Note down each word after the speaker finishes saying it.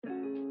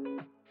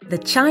The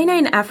China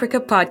in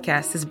Africa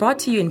podcast is brought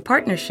to you in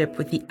partnership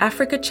with the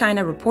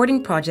Africa-China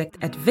Reporting Project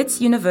at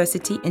Wits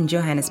University in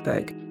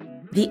Johannesburg.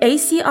 The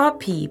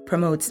ACRP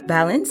promotes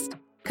balanced,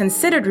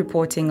 considered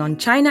reporting on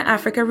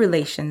China-Africa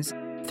relations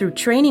through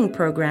training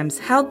programs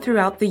held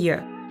throughout the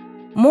year.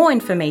 More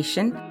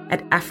information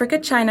at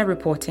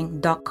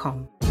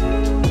africachinareporting.com.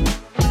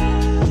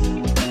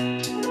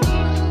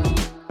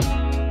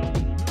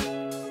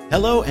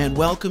 Hello and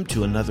welcome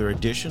to another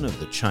edition of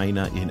the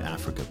China in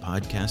Africa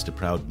podcast, a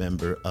proud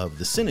member of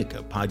the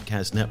Sinica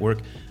Podcast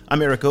Network.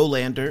 I'm Eric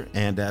Olander,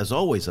 and as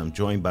always, I'm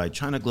joined by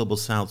China Global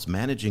South's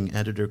managing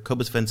editor,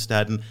 Cobus Van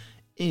Staden,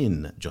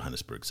 in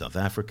Johannesburg, South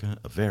Africa.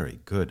 A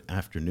very good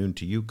afternoon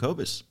to you,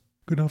 Cobus.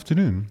 Good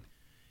afternoon.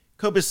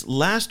 Cobus,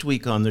 last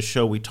week on the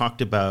show, we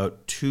talked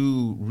about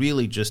two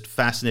really just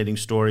fascinating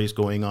stories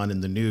going on in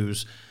the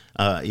news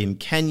in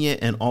Kenya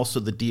and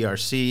also the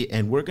DRC,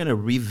 and we're going to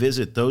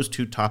revisit those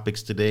two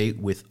topics today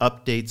with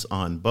updates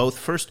on both.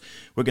 First,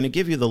 we're going to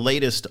give you the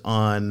latest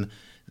on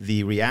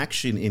the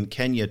reaction in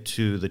Kenya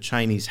to the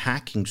Chinese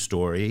hacking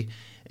story,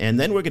 and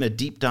then we're going to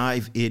deep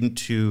dive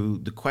into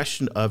the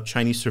question of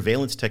Chinese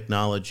surveillance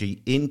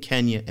technology in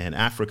Kenya and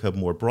Africa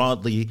more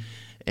broadly,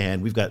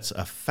 and we've got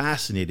a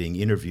fascinating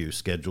interview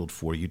scheduled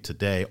for you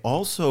today.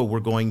 Also, we're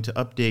going to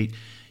update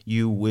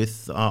you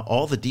with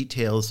all the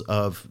details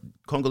of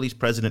Congolese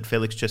President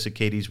Felix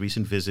Tshisekedi's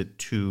recent visit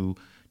to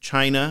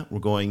China. We're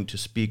going to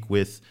speak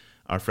with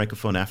our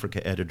Francophone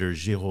Africa editor,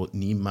 Jérôme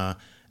Nima,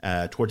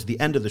 towards the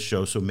end of the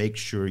show, so make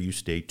sure you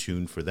stay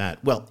tuned for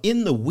that. Well,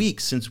 in the week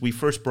since we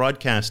first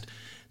broadcast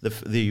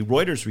the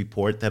Reuters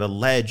report that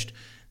alleged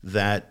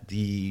that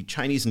the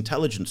Chinese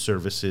intelligence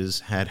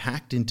services had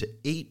hacked into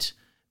 8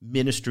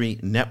 ministry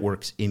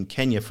networks in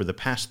Kenya for the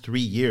past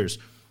 3 years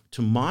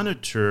to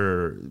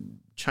monitor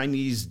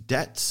Chinese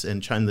debts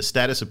and the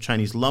status of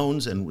Chinese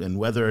loans and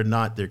whether or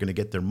not they're going to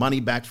get their money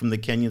back from the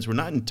Kenyans. We're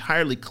not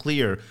entirely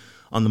clear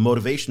on the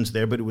motivations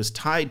there, but it was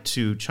tied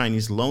to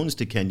Chinese loans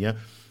to Kenya.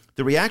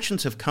 The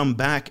reactions have come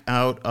back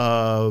out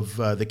of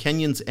the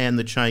Kenyans and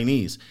the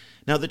Chinese.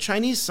 Now, the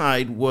Chinese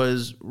side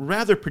was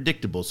rather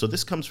predictable. So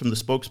this comes from the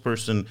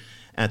spokesperson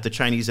at the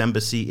Chinese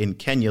embassy in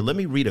Kenya. Let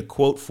me read a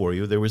quote for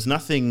you. There was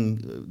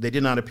nothing, they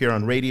did not appear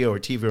on radio or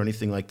TV or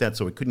anything like that,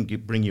 so it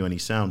couldn't bring you any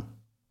sound.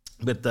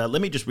 But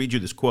let me just read you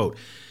this quote.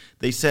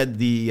 They said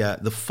the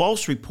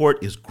false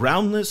report is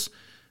groundless,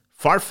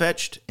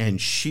 far-fetched, and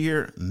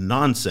sheer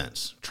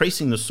nonsense.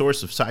 Tracing the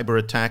source of cyber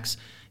attacks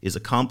is a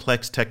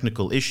complex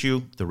technical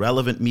issue. The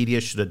relevant media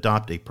should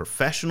adopt a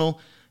professional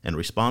and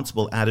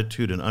responsible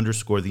attitude and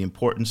underscore the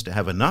importance to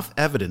have enough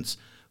evidence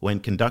when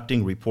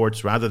conducting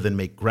reports rather than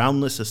make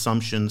groundless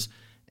assumptions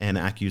and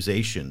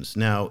accusations.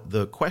 Now,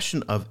 the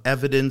question of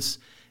evidence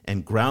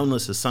and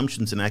groundless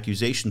assumptions and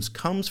accusations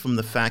comes from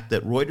the fact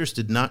that Reuters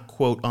did not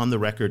quote on the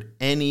record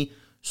any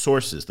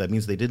sources. That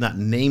means they did not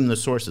name the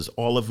sources.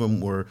 All of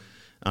them were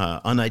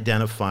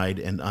unidentified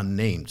and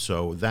unnamed.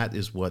 So that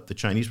is what the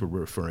Chinese were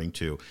referring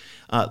to.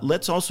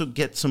 Let's also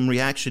get some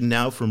reaction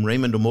now from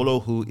Raymond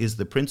Omolo, who is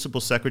the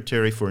Principal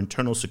Secretary for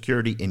Internal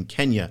Security in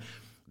Kenya.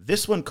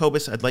 This one,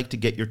 Cobus, I'd like to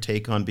get your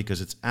take on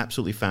because it's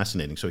absolutely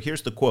fascinating. So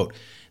here's the quote.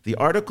 The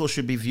article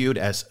should be viewed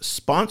as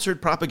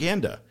sponsored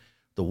propaganda.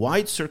 The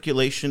wide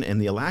circulation and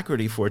the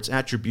alacrity for its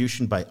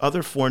attribution by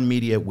other foreign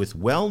media with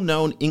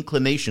well-known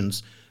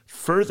inclinations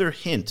further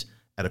hint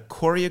at a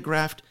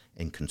choreographed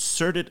and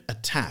concerted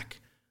attack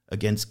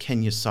against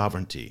Kenya's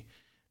sovereignty.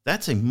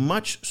 That's a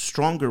much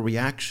stronger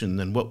reaction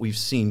than what we've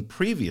seen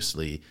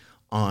previously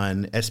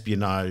on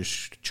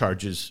espionage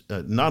charges,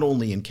 not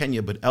only in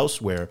Kenya but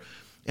elsewhere.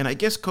 And I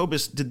guess,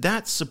 Cobus, did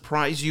that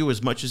surprise you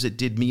as much as it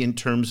did me in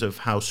terms of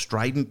how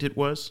strident it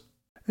was?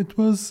 It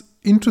was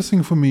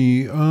interesting for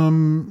me.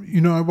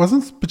 I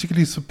wasn't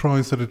particularly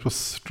surprised that it was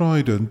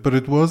strident, but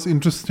it was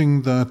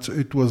interesting that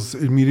it was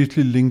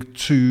immediately linked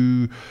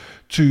to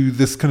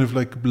this kind of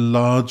like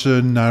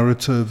larger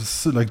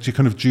narratives, like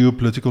kind of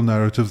geopolitical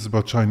narratives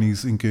about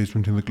Chinese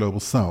engagement in the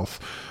global South.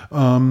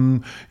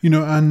 And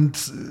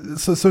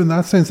so in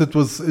that sense, it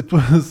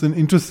was an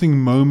interesting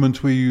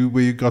moment where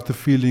you got the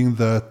feeling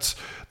that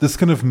this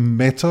kind of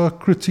meta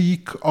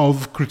critique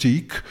of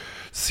critique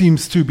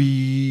seems to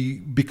be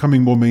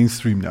becoming more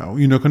mainstream now.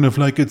 Kind of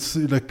like it's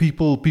like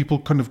people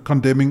kind of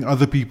condemning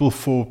other people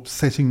for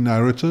setting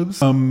narratives.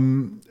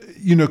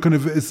 Kind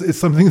of it's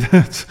something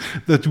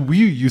that we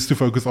used to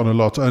focus on a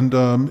lot, and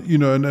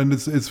and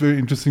it's very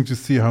interesting to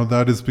see how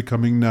that is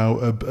becoming now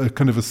a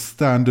kind of a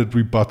standard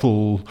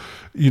rebuttal.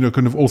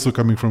 Kind of also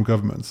coming from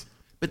governments.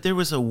 But there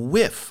was a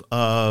whiff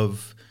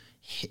of,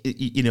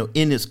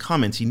 in his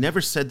comments, he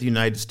never said the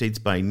United States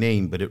by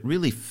name, but it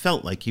really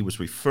felt like he was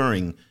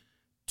referring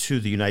to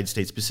the United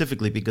States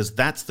specifically because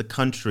that's the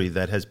country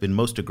that has been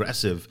most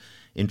aggressive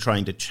in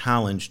trying to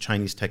challenge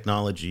Chinese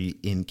technology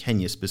in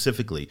Kenya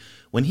specifically.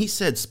 When he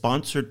said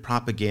sponsored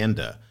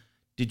propaganda,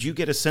 did you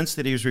get a sense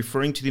that he was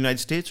referring to the United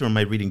States, or am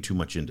I reading too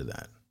much into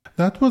that?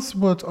 That was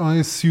what I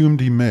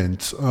assumed he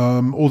meant.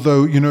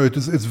 Although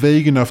it's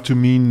vague enough to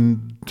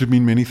mean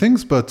many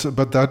things, but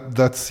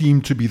that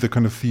seemed to be the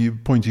kind of the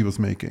point he was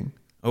making.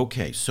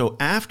 Okay, so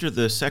after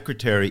the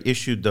secretary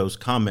issued those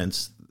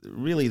comments,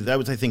 really that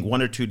was, I think,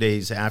 1 or 2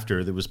 days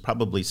after, there was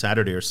probably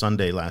Saturday or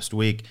Sunday last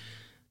week,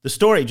 the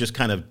story just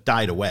kind of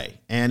died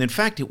away. And in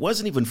fact, it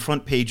wasn't even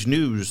front page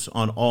news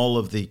on all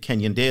of the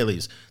Kenyan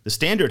dailies. The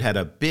Standard had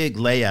a big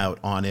layout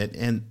on it,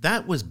 and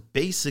that was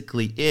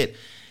basically it.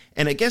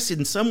 And I guess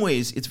in some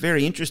ways, it's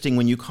very interesting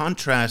when you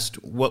contrast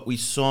what we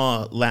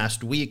saw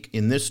last week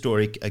in this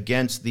story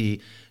against the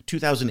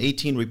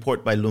 2018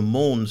 report by Le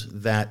Monde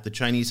that the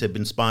Chinese had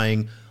been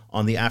spying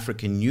on the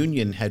African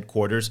Union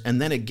headquarters.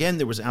 And then again,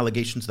 there was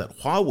allegations that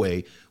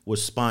Huawei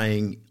was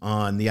spying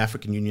on the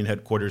African Union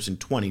headquarters in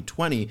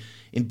 2020.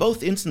 In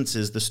both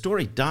instances, the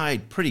story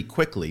died pretty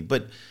quickly.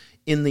 But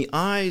in the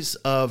eyes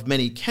of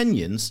many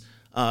Kenyans,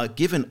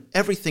 given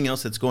everything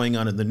else that's going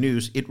on in the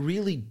news, it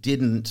really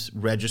didn't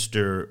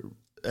register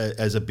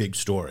as a big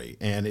story.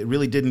 And it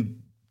really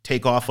didn't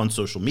take off on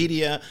social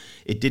media.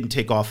 It didn't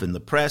take off in the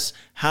press.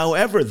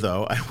 However,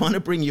 though, I want to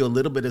bring you a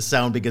little bit of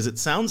sound because it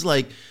sounds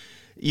like,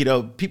 you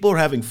know, people are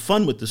having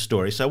fun with the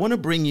story. So I want to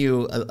bring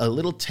you a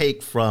little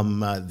take from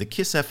the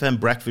Kiss FM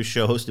breakfast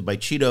show hosted by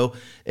Cheeto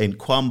and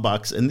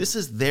Kwambox. And this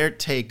is their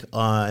take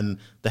on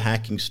the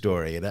hacking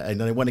story.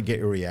 And I want to get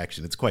your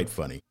reaction. It's quite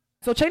funny.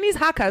 So Chinese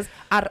hackers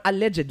are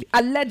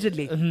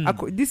allegedly,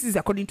 this is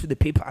according to the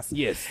papers.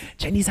 Yes.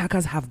 Chinese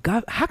hackers have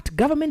hacked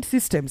government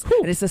systems,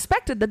 and it's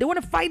suspected that they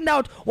want to find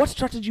out what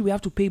strategy we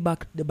have to pay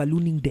back the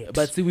ballooning debt.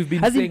 But see, we've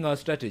been saying our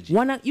strategy.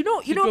 You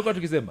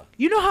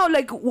know how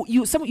like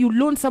you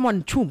loan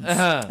someone chums,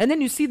 and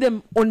then you see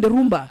them on the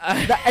Roomba,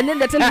 and then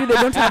they tell you they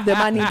don't have the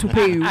money to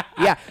pay you.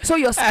 Yeah. So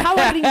you're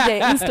scouring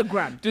their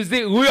Instagram to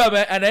see who you are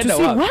and to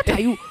see what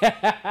are you,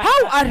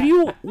 how are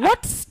you,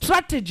 what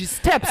strategy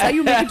steps are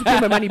you making to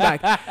pay my money back?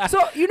 So,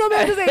 you know,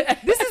 I'm just saying,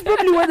 this is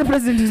probably why the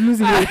president is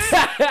losing weight.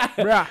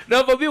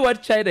 No, for me,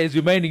 what China is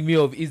reminding me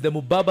of is the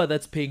Mubaba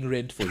that's paying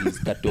rent for his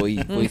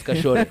katoi, for his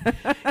kashore.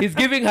 He's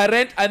giving her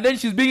rent, and then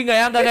she's bringing a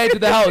younger guy to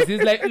the house.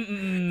 He's like,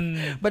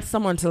 But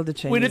someone tell the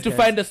Chinese. We need to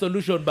find a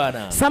solution,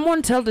 Bana.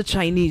 Someone tell the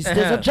Chinese.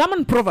 There's a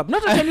German proverb,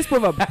 not a Chinese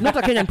proverb, not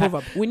a Kenyan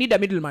proverb. We need a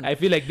middleman. I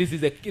feel like this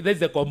is a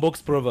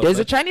Kwambox proverb. There's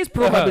a Chinese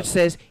proverb which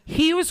says,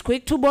 he who is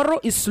quick to borrow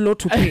is slow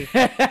to pay.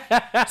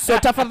 So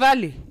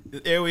tafadhali.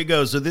 There we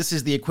go. So this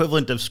is the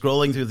equivalent of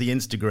scrolling through the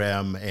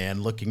Instagram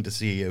and looking to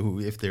see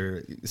if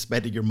they're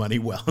spending your money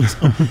well.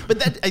 So, but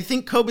that, I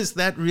think, Cobus,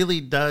 that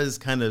really does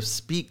kind of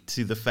speak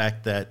to the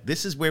fact that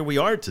this is where we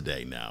are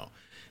today now.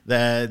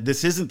 That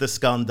this isn't the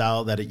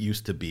scandal that it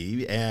used to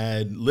be,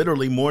 and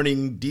literally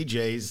morning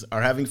DJs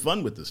are having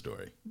fun with the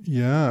story.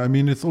 Yeah, I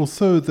mean, it's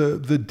also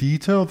the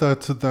detail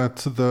that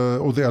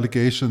the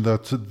allegation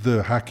that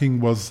the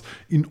hacking was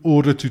in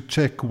order to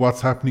check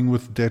what's happening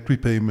with debt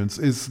repayments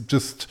is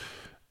just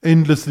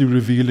endlessly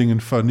revealing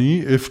and funny,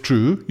 if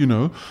true, you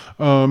know,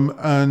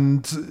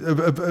 and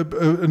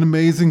an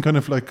amazing kind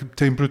of like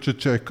temperature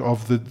check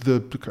of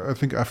the I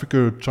think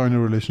Africa-China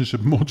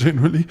relationship more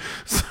generally.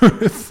 So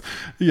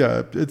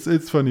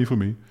it's funny for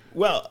me.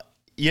 Well,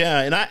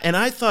 yeah, and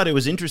I thought it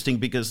was interesting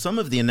because some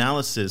of the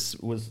analysis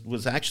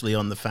was actually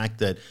on the fact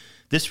that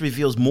this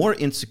reveals more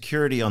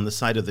insecurity on the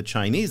side of the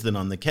Chinese than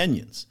on the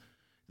Kenyans.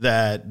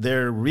 That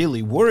they're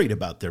really worried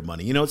about their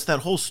money. You know, it's that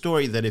whole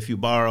story that if you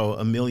borrow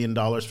 $1 million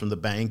from the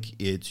bank,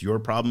 it's your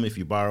problem. If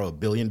you borrow $1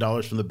 billion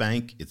from the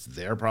bank, it's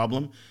their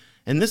problem.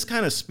 And this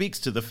kind of speaks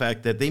to the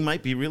fact that they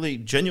might be really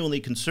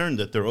genuinely concerned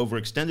that they're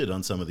overextended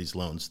on some of these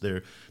loans.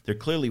 They're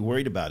clearly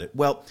worried about it.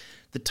 Well,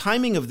 the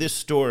timing of this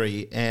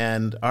story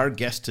and our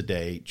guest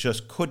today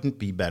just couldn't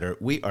be better.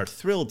 We are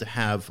thrilled to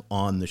have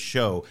on the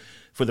show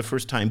for the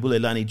first time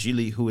Bulelani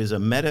Jili, who is a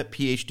Meta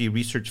PhD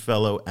research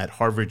fellow at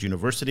Harvard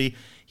University.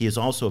 He is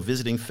also a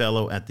visiting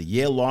fellow at the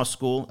Yale Law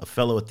School, a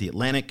fellow at the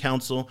Atlantic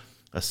Council,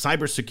 a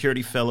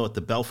cybersecurity fellow at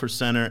the Belfer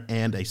Center,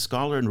 and a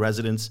scholar in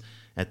residence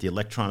at the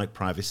Electronic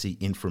Privacy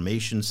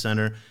Information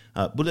Center.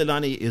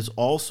 Bulelani is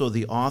also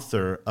the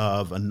author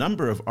of a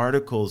number of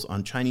articles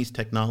on Chinese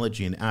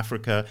technology in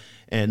Africa,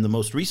 and the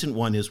most recent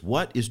one is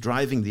What is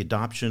Driving the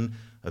Adoption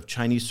of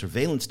Chinese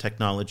Surveillance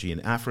Technology in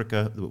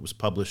Africa, that was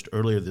published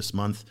earlier this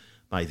month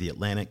by the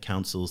Atlantic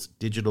Council's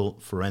Digital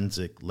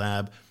Forensic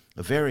Lab.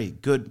 A very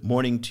good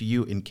morning to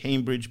you in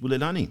Cambridge,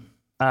 Bulelani.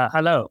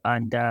 Hello,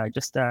 and I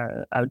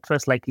would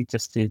first like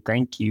just to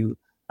thank you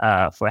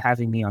for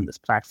having me on this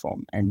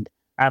platform. And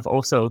I've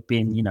also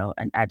been,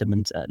 an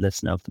adamant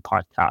listener of the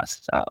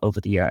podcast over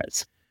the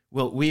years.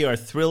 Well, we are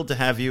thrilled to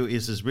have you.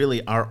 This is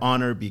really our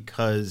honor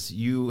because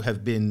you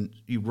have been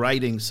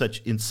writing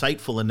such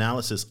insightful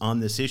analysis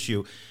on this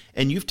issue,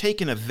 and you've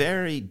taken a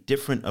very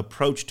different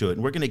approach to it.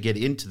 And we're going to get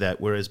into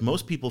that, whereas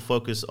most people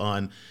focus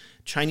on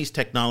Chinese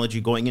technology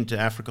going into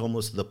Africa,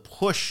 almost the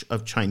push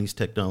of Chinese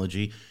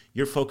technology.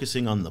 You're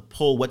focusing on the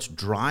pull, what's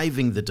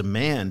driving the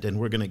demand,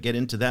 and we're going to get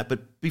into that.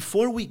 But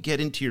before we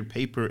get into your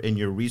paper and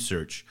your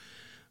research,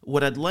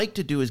 what I'd like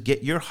to do is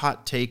get your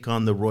hot take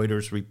on the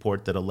Reuters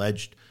report that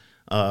alleged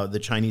the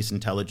Chinese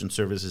intelligence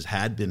services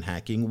had been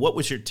hacking. What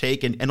was your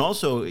take? And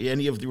also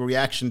any of the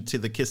reaction to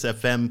the Kiss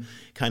FM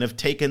kind of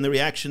take and the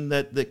reaction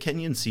that the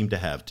Kenyans seem to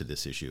have to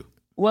this issue?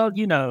 Well,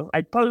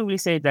 I'd probably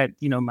say that,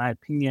 my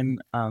opinion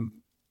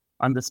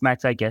on this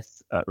matter, I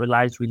guess,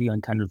 relies really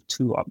on kind of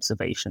two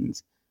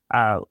observations.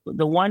 The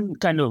one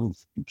kind of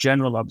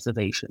general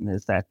observation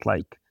is that,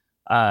 like,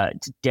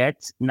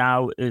 debt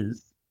now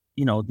is,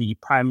 the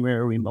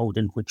primary mode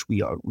in which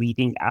we are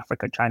reading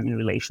Africa-China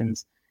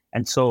relations.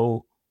 And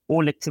so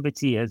all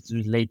activity as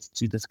relates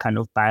to this kind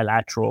of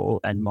bilateral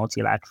and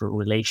multilateral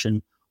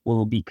relation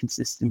will be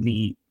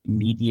consistently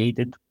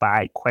mediated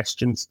by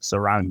questions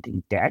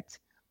surrounding debt.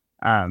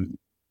 And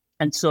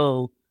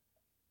so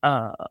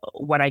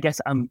what I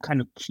guess I'm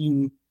kind of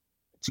keen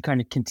to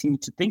kind of continue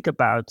to think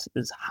about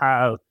is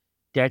how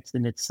debt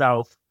in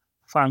itself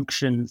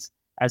functions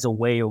as a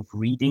way of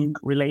reading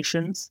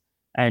relations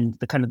and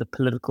the kind of the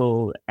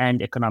political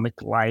and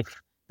economic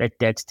life that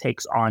debt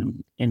takes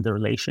on in the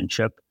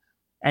relationship.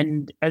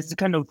 And as it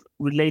kind of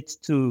relates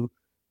to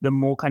the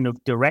more kind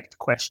of direct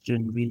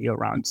question really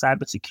around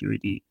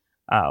cybersecurity,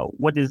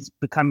 what is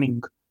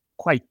becoming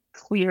quite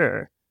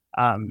clear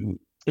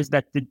is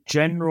that the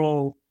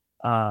general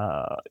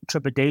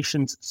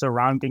trepidations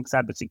surrounding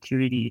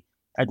cybersecurity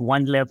at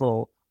one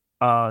level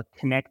are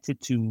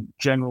connected to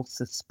general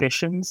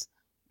suspicions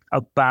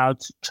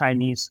about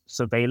Chinese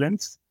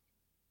surveillance.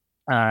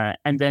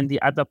 And then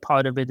the other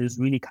part of it is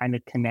really kind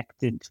of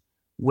connected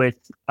with,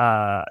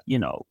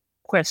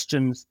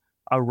 questions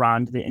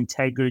around the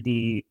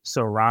integrity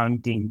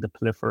surrounding the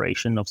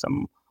proliferation of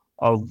some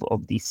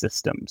of these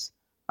systems.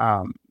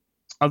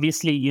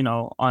 Obviously,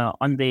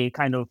 on the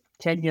kind of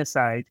Kenya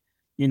side,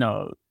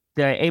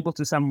 they're able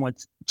to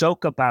somewhat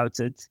joke about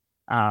it,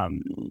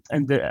 and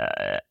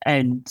they're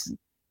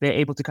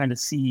able to kind of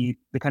see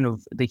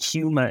the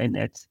humor in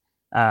it.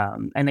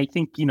 And I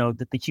think,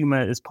 that the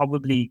humor is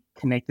probably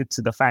connected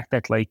to the fact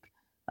that, like,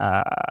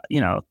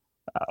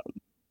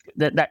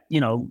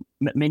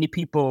 many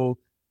people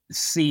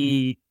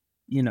see,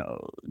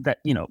 that,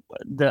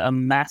 the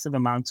massive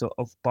amounts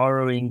of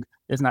borrowing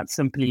is not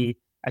simply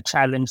a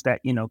challenge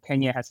that,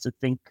 Kenya has to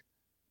think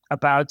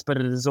about, but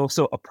it is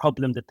also a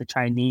problem that the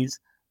Chinese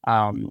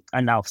are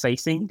now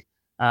facing.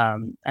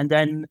 And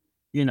then,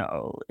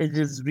 it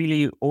is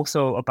really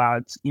also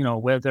about,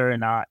 whether or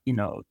not,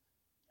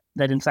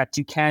 that in fact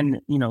you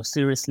can,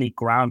 seriously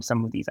ground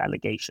some of these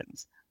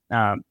allegations,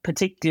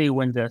 particularly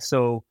when they're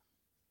so,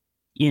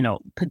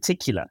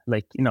 particular,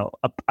 like,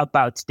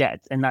 about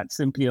debt and not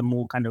simply a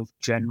more kind of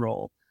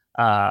general,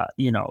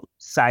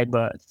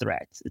 cyber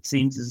threat. It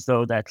seems as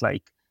though that,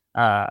 like,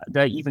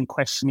 they're even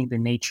questioning the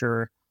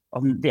nature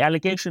of the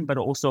allegation, but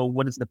also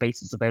what is the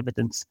basis of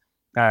evidence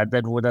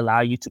that would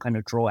allow you to kind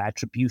of draw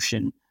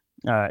attribution,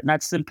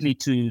 not simply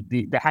to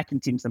the hacking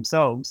teams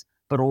themselves,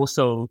 but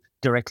also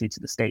directly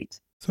to the state.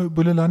 So,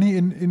 Bulelani,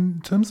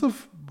 in terms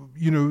of,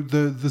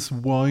 this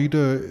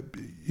wider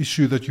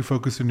issue that you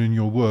focus in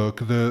your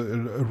work,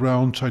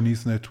 around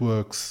Chinese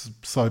networks,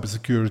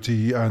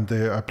 cybersecurity, and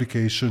their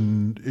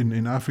application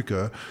in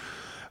Africa,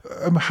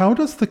 how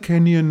does the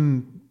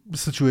Kenyan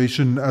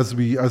situation, as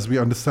we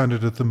understand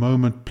it at the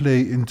moment,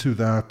 play into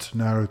that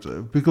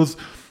narrative? Because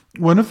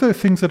one of the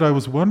things that I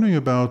was wondering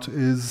about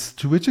is,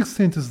 to which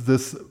extent is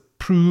this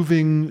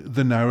proving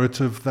the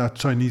narrative that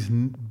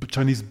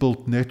Chinese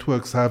built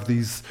networks have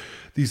these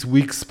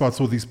weak spots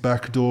or these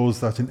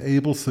backdoors that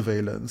enable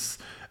surveillance,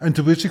 and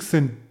to which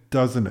extent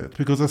doesn't it?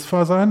 Because as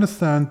far as I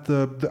understand,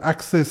 the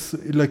access,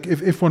 like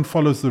if one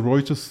follows the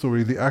Reuters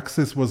story, the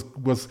access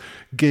was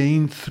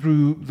gained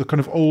through the kind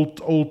of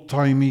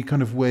old-timey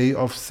kind of way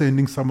of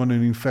sending someone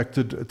an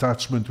infected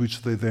attachment,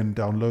 which they then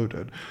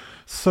downloaded.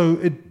 So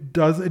it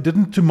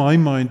didn't, to my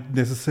mind,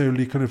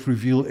 necessarily kind of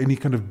reveal any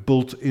kind of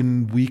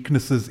built-in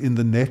weaknesses in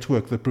the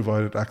network that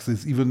provided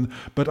access.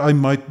 But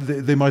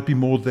there might be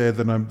more there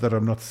that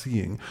I'm not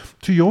seeing.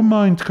 To your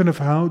mind, kind of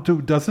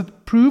does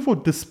it prove or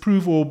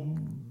disprove, or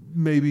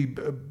maybe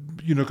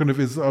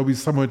are we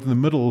somewhere in the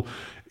middle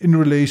in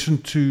relation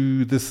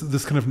to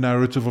this kind of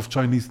narrative of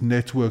Chinese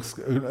networks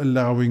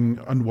allowing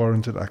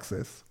unwarranted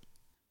access?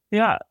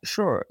 Yeah,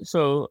 sure.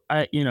 So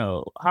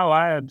how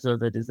I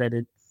observe it is that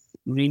it's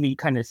really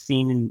kind of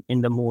seen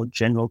in the more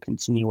general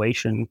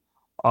continuation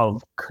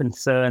of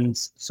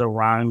concerns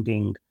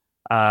surrounding,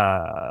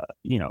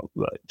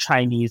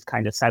 Chinese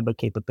kind of cyber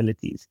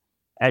capabilities.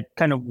 At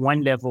kind of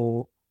one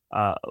level,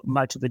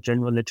 much of the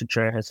general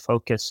literature has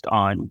focused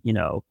on,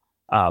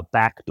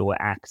 backdoor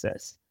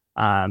access,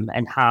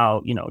 and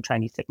how,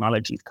 Chinese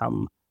technologies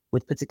come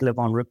with particular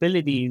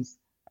vulnerabilities.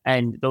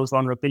 And those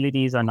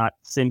vulnerabilities are not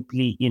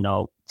simply,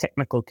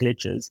 technical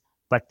glitches,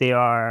 but they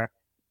are,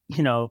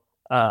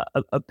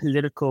 a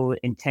political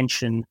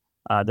intention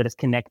that is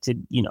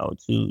connected,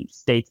 to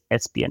state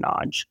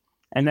espionage.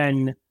 And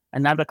then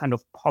another kind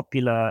of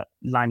popular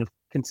line of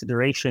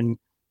consideration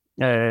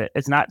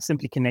is not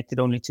simply connected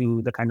only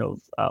to the kind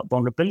of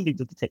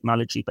vulnerabilities of the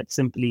technology, but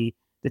simply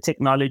the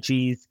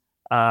technologies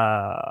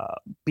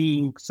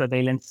being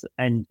surveillance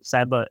and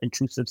cyber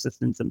intrusive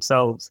systems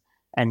themselves,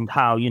 and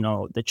how,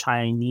 the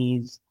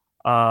Chinese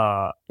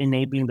are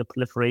enabling the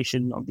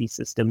proliferation of these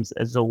systems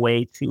as a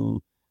way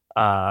to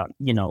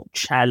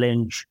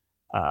challenge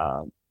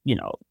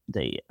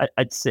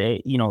I'd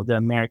say, the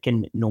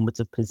American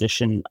normative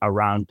position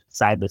around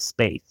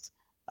cyberspace,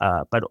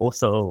 but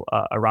also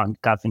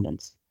around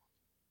governance.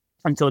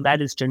 And so that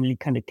is generally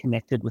kind of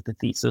connected with the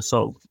thesis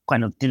of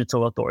kind of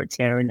digital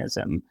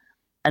authoritarianism.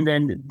 And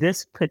then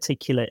this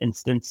particular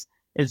instance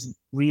is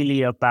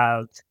really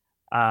about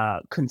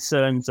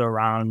concerns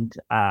around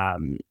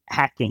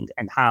hacking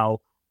and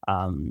how,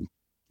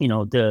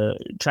 the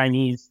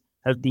Chinese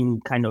have been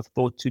kind of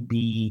thought to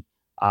be,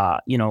 a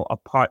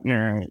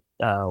partner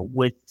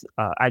with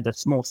either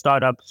small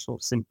startups or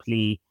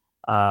simply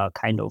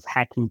kind of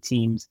hacking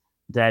teams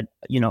that,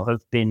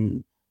 have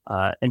been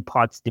in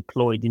parts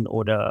deployed in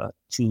order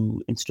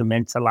to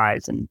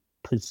instrumentalize and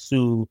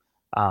pursue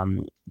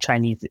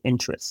Chinese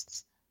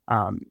interests.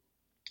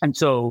 And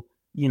so,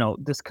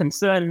 this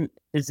concern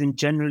is in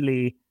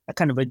generally a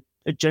kind of a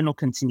general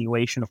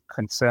continuation of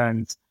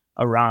concerns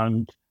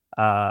around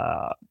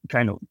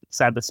kind of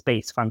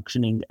cyberspace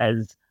functioning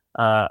as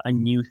a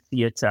new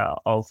theater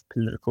of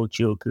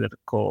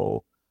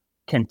geopolitical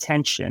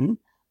contention,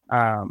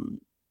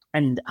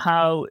 and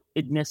how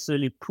it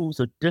necessarily proves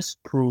or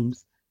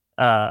disproves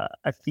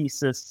a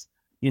thesis,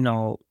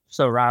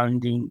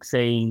 surrounding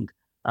saying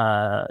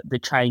the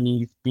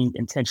Chinese being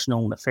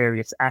intentional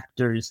nefarious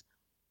actors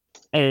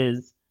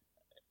is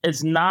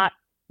not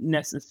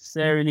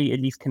necessarily at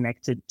least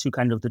connected to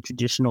kind of the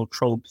traditional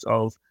tropes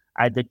of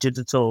either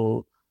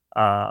digital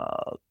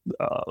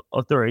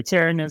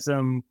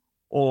authoritarianism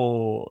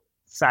or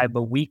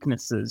cyber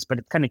weaknesses, but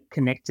it's kind of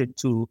connected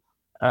to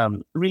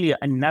really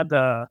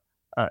another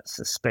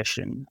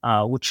suspicion,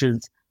 which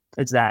is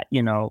that,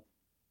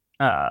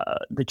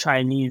 the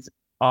Chinese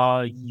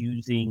are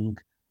using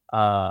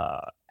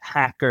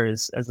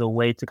hackers as a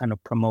way to kind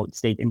of promote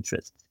state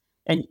interests.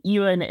 And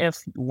even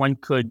if one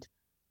could,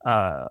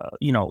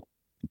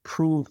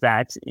 prove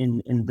that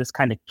in this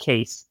kind of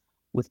case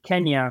with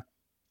Kenya,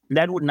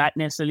 that would not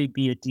necessarily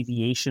be a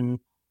deviation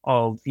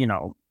of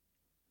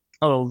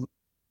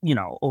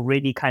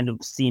already kind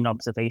of seen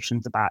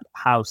observations about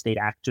how state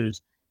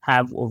actors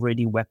have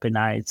already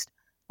weaponized,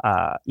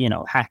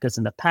 hackers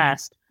in the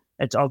past.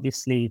 It's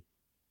obviously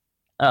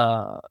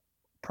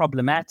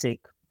problematic,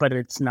 but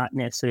it's not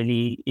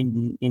necessarily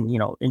in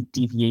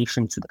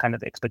deviation to the kind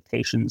of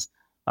expectations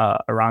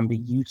around the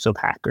use of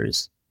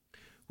hackers.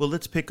 Well,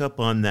 let's pick up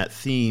on that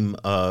theme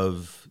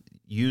of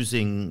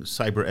using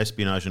cyber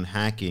espionage and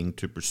hacking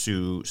to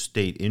pursue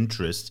state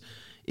interests.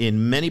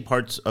 In many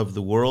parts of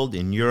the world,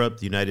 in Europe,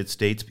 the United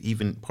States,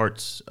 even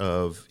parts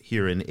of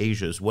here in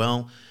Asia as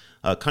well,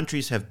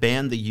 countries have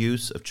banned the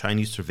use of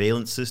Chinese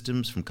surveillance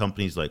systems from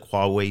companies like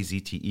Huawei,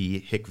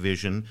 ZTE,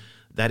 Hikvision.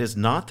 That is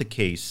not the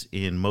case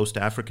in most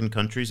African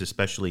countries,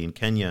 especially in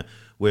Kenya,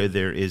 where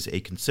there is a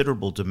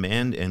considerable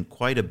demand and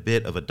quite a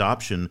bit of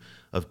adoption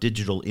of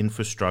digital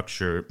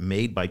infrastructure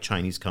made by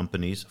Chinese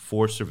companies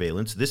for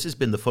surveillance. This has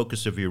been the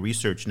focus of your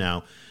research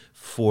now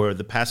for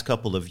the past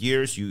couple of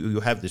years. You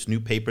have this new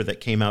paper that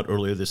came out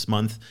earlier this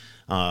month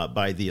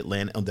by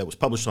that was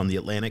published on the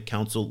Atlantic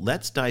Council.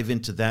 Let's dive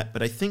into that.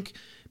 But I think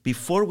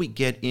before we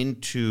get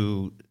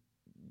into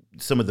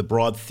some of the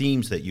broad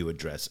themes that you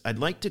address, I'd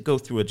like to go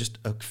through just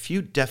a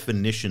few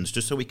definitions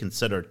just so we can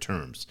set our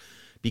terms.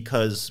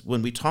 Because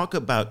when we talk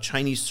about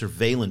Chinese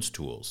surveillance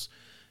tools,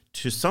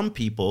 to some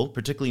people,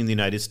 particularly in the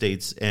United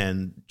States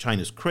and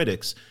China's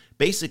critics,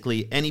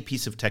 basically any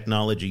piece of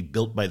technology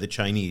built by the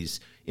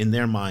Chinese, in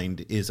their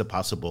mind, is a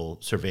possible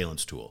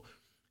surveillance tool.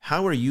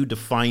 How are you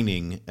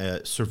defining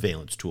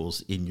surveillance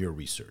tools in your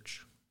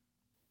research?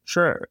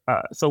 Sure.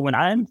 So when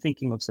I'm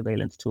thinking of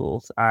surveillance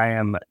tools, I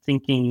am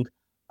thinking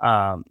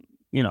of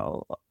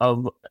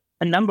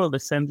a number of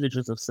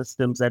assemblages of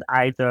systems that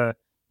either,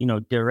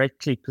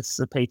 directly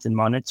participate in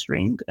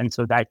monitoring. And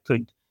so that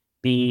could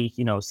be,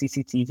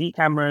 CCTV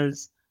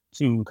cameras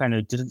to kind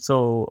of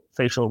digital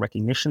facial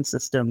recognition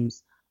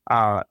systems,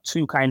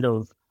 to kind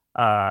of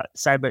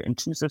cyber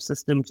intrusive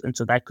systems. And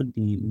so that could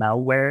be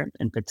malware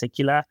in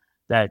particular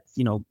that,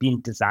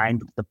 being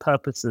designed with the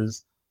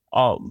purposes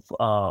of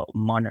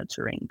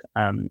monitoring.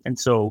 And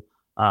so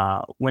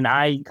when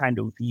I kind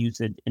of use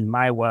it in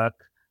my work,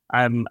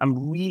 I'm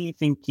really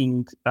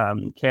thinking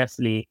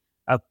carefully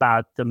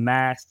about the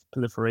mass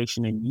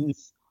proliferation and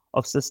use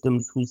of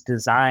systems whose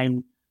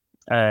design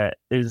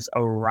is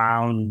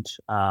around,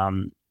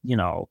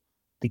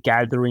 the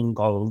gathering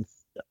of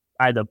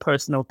either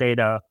personal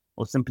data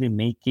or simply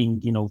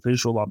making,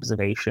 visual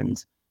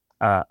observations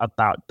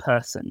about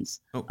persons.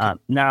 Okay.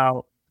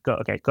 Now,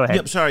 go ahead.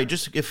 Yep, sorry,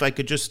 just if I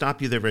could just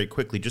stop you there very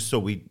quickly, just so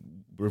we're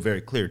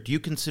very clear. Do you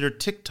consider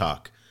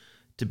TikTok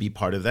to be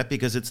part of that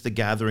because it's the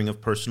gathering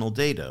of personal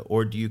data?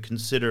 Or do you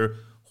consider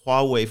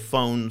Huawei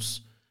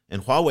phones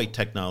and Huawei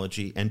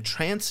technology and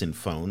Transsion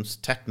phones,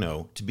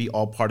 Techno, to be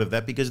all part of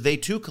that because they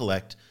too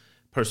collect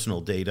personal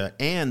data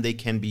and they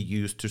can be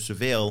used to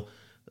surveil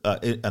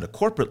at a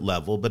corporate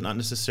level, but not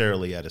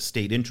necessarily at a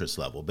state interest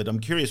level? But I'm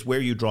curious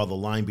where you draw the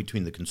line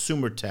between the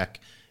consumer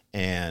tech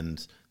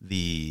and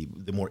the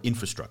more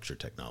infrastructure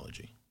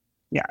technology.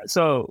 Yeah,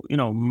 so,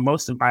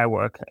 most of my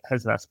work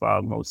has thus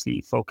far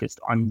mostly focused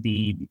on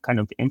the kind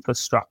of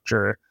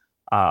infrastructure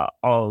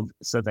of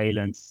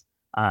surveillance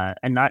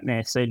and not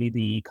necessarily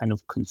the kind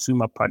of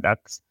consumer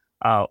products.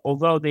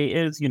 Although there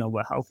is,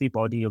 a healthy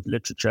body of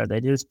literature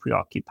that is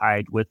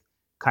preoccupied with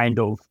kind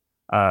of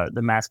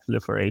the mass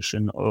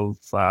proliferation of,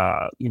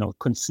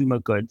 consumer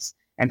goods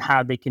and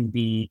how they can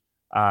be,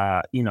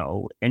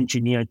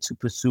 engineered to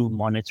pursue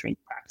monitoring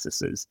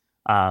practices.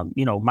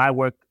 My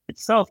work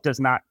itself does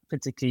not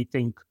particularly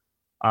think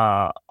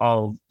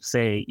of,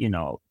 say,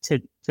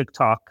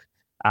 TikTok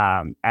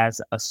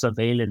as a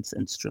surveillance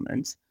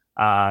instrument,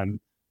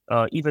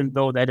 even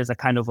though that is a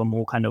kind of a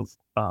more kind of,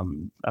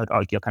 I'd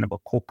argue, kind of a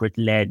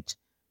corporate-led,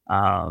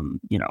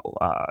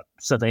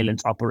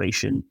 surveillance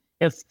operation.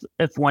 If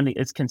one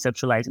is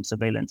conceptualizing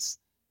surveillance,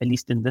 at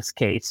least in this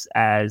case,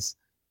 as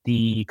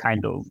the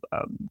kind of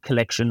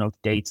collection of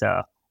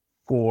data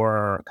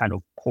for kind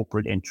of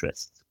corporate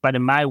interests. But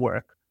in my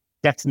work,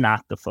 that's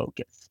not the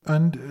focus.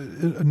 And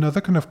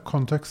another kind of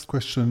context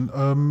question,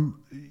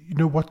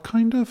 what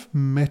kind of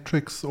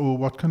metrics or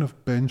what kind of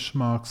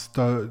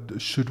benchmarks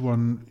should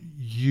one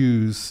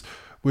use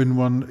when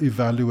one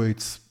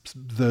evaluates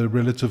the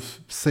relative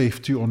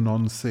safety or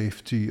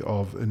non-safety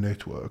of a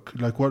network?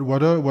 Like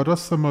what are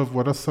some of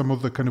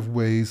the kind of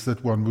ways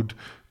that one would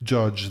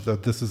judge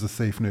that this is a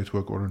safe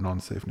network or a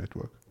non-safe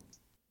network?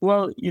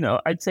 Well,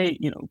 I'd say,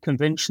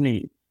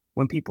 conventionally,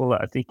 when people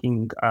are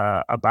thinking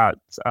about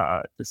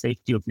the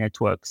safety of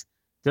networks,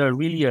 they're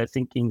really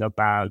thinking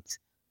about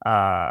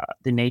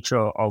the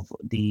nature of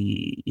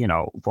the,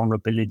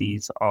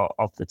 vulnerabilities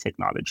of the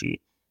technology.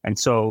 And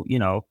so,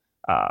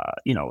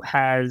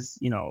 has,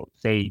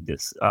 say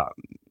this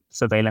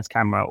surveillance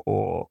camera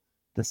or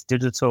this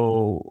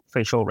digital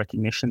facial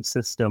recognition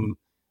system,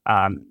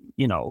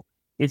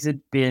 has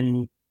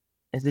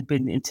it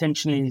been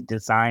intentionally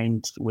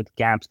designed with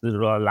gaps that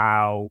will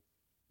allow,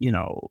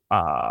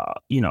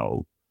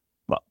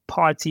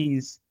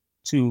 parties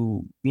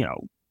to,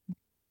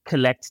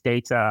 collect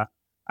data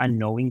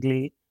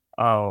unknowingly,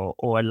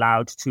 or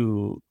allowed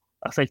to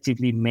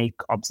effectively make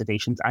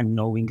observations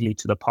unknowingly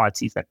to the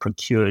parties that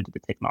procured the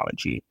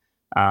technology.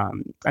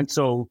 And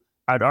so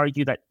I'd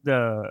argue that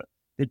the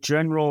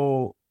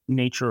general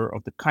nature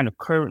of the kind of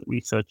current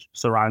research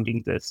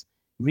surrounding this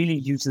really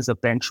uses a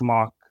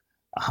benchmark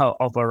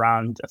of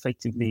around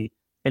effectively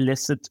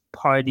illicit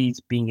parties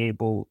being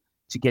able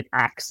to get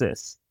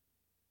access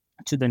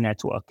to the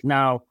network.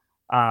 Now,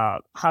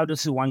 how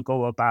does one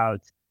go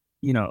about,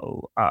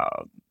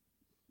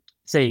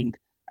 saying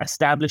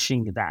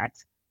establishing that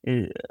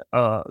is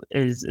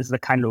the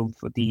kind of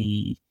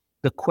the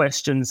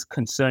questions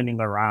concerning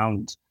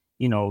around,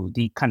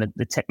 the kind of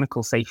the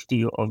technical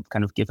safety of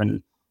kind of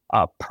given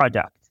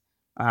product.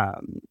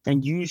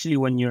 And usually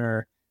when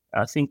you're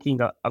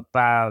thinking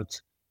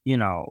about,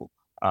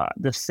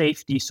 the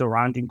safety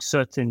surrounding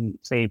certain,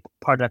 say,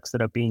 products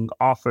that are being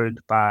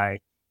offered by,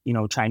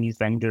 Chinese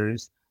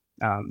vendors,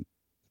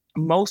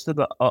 most of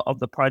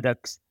the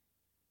products,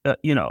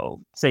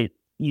 say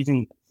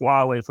using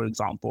Huawei, for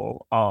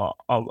example, are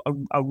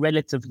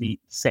relatively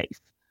safe.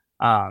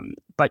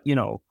 But,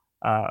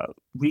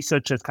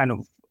 research has kind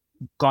of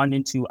gone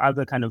into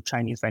other kind of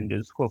Chinese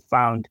vendors who have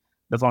found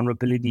the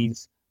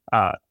vulnerabilities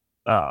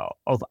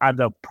of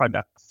other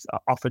products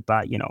offered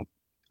by,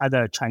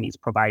 other Chinese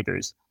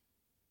providers.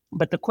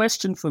 But the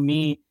question for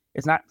me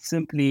is not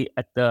simply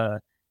at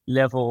the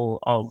level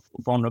of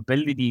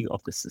vulnerability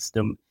of the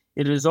system.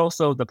 It is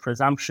also the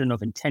presumption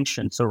of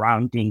intention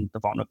surrounding the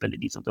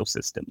vulnerabilities of those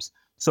systems.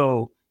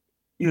 So,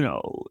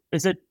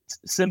 is it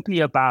simply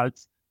about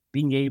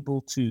being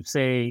able to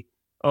say,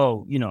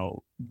 oh,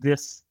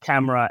 this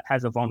camera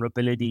has a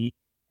vulnerability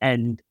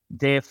and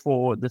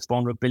therefore this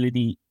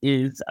vulnerability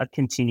is a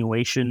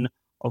continuation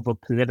of a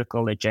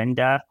political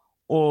agenda?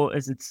 Or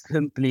is it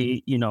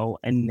simply,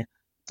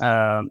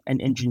 an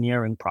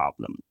engineering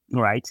problem,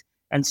 right?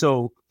 And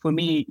so for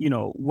me,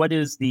 what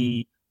is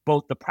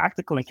both the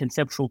practical and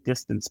conceptual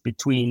distance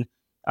between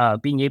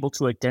being able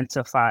to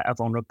identify a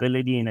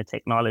vulnerability in a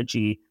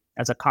technology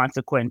as a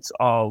consequence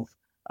of,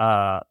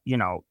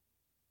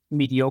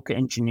 mediocre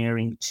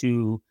engineering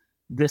to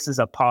this is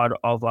a part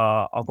of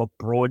a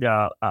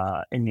broader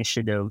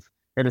initiative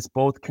that is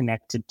both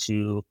connected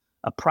to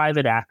a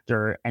private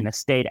actor and a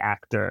state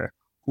actor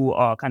who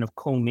are kind of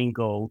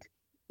commingled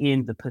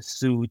in the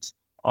pursuit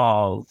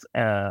of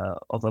a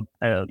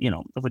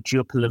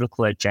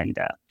geopolitical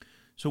agenda.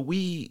 So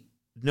we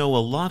know a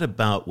lot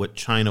about what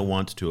China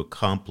wants to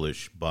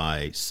accomplish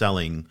by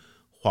selling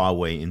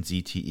Huawei and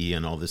ZTE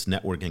and all this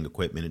networking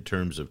equipment in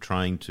terms of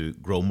trying to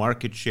grow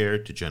market share,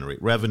 to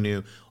generate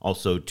revenue,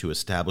 also to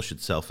establish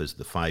itself as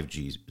the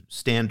 5G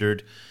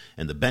standard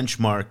and the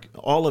benchmark,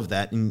 all of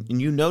that. And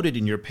you noted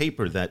in your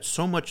paper that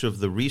so much of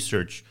the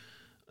research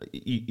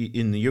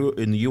in the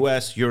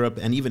U.S., Europe,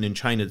 and even in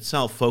China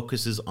itself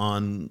focuses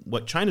on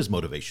what China's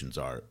motivations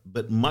are,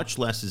 but much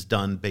less is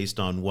done based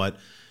on what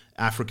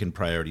African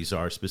priorities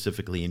are,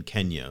 specifically in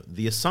Kenya.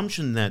 The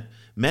assumption that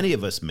many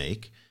of us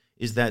make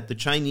is that the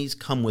Chinese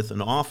come with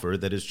an offer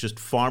that is just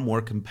far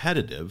more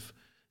competitive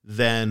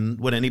than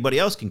what anybody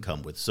else can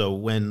come with. So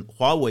when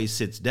Huawei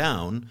sits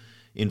down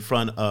in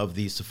front of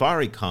the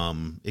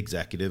Safaricom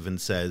executive and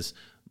says,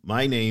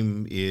 my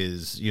name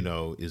is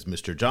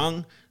Mr.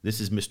 Zhang, this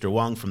is Mr.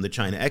 Wang from the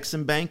China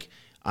Exim Bank,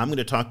 I'm going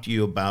to talk to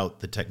you about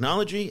the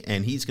technology,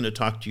 and he's going to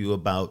talk to you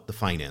about the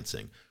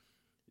financing.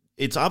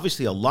 It's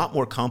obviously a lot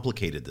more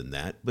complicated than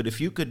that, but if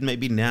you could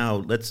maybe now,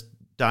 let's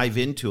dive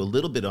into a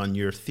little bit on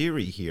your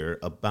theory here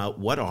about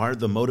what are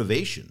the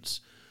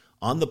motivations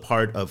on the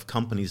part of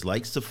companies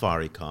like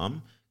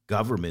Safaricom,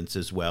 governments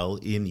as well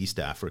in East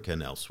Africa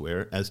and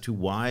elsewhere, as to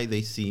why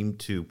they seem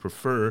to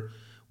prefer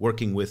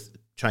working with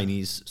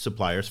Chinese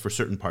suppliers for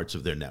certain parts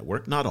of their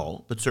network, not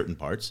all, but certain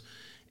parts,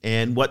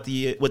 and what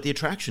the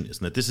attraction is,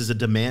 and that this is a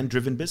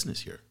demand-driven business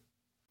here.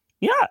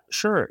 Yeah,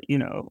 sure.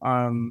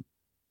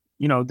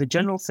 The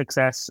general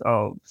success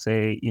of,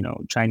 say,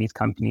 Chinese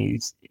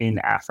companies in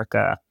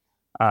Africa,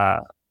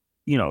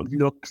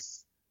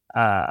 looks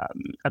a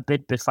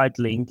bit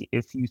befuddling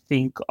if you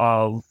think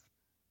of,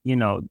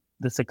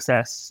 the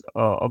success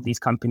of these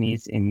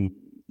companies in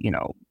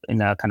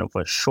a kind of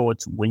a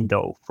short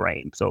window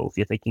frame. So if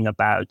you're thinking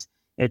about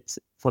it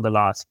for the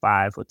last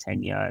 5 or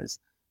 10 years,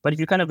 but if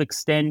you kind of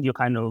extend your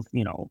kind of,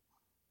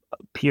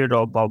 period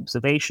of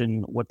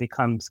observation, what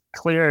becomes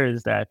clear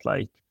is that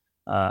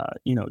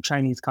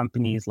Chinese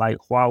companies like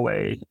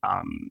Huawei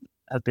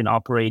have been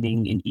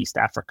operating in East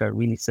Africa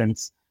really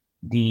since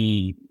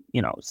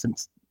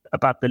since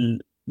about the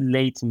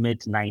late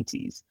mid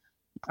 90s.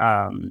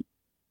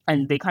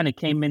 And they kind of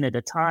came in at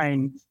a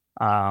time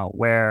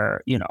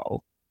where,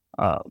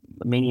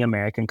 many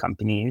American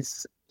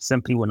companies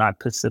simply were not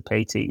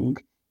participating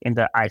in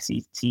the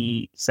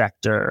ICT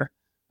sector,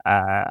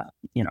 and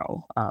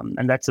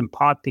that's in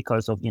part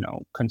because of,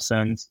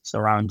 concerns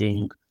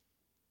surrounding,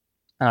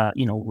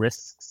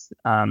 risks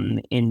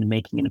in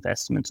making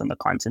investments on the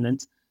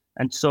continent.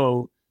 And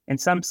so in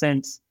some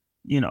sense,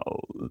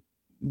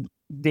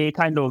 their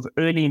kind of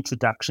early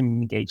introduction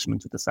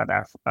engagement with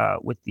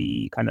with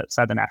the kind of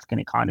Southern African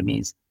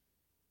economies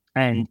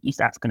and East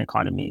African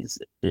economies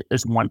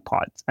is one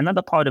part.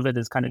 Another part of it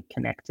is kind of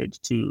connected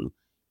to,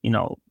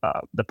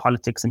 the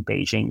politics in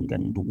Beijing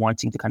and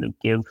wanting to kind of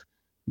give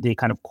the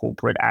kind of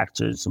corporate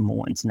actors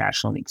more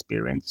international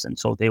experience. And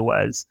so there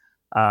was,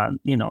 a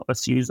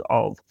series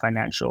of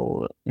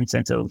financial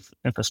incentive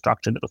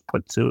infrastructure that was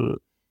put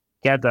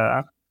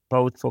together,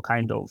 both for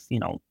kind of,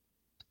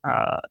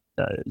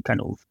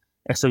 kind of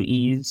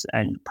SOEs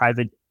and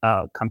private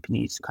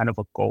companies to kind of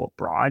go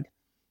abroad.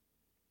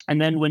 And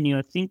then when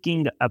you're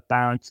thinking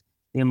about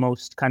their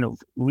most kind of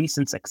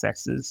recent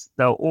successes,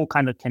 they're all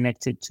kind of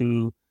connected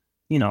to,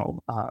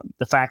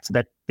 the fact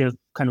that they've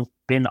kind of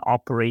been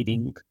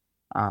operating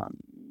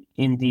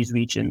in these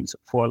regions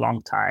for a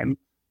long time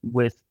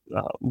with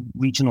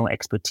regional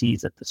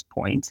expertise at this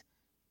point.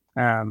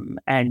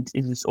 And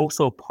it is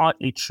also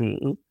partly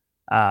true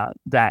that,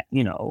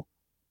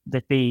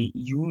 that they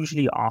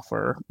usually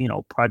offer,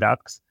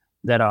 products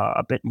that are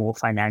a bit more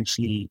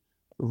financially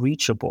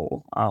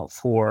reachable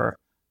for,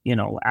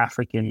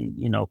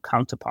 African,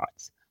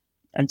 counterparts.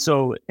 And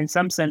so in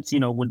some sense,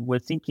 when we're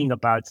thinking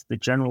about the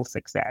general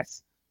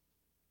success,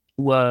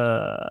 you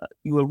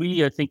were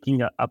really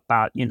thinking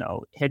about,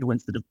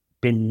 headwinds that have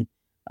been,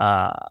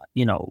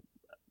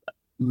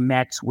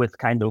 met with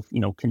kind of,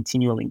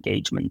 continual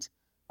engagement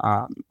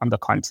on the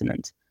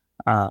continent.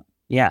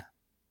 Yeah.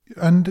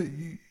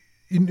 And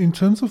in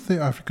terms of the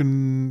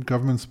African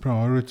government's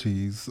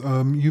priorities,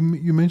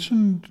 you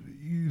mentioned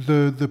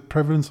the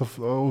prevalence of,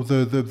 or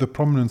the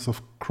prominence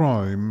of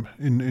crime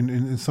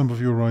in some of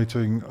your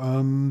writing.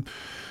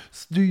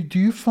 Do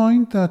you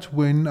find that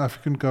when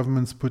African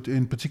governments put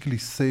in particularly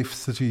safe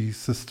city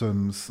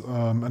systems,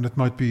 and it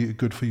might be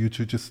good for you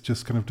to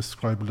just kind of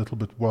describe a little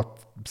bit what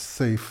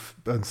safe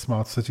and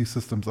smart city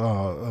systems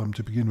are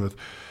to begin with,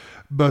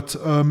 but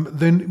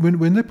then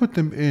when they put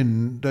them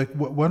in, like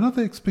what are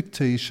the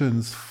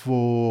expectations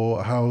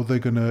for how they're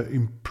going to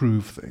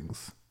improve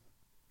things?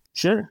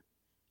 Sure.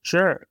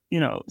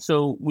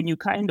 So when you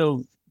kind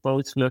of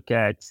both look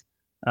at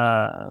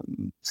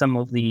some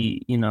of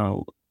the,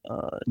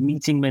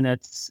 meeting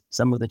minutes,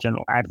 some of the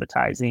general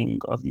advertising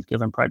of these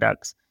given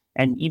products,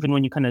 and even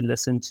when you kind of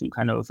listen to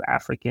kind of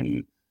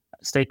African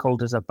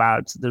stakeholders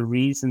about the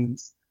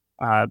reasons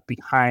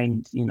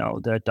behind,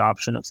 the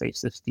adoption of safe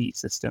city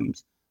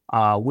systems,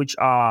 which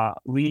are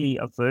really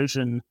a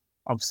version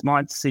of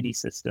smart city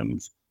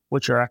systems,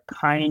 which are a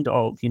kind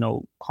of,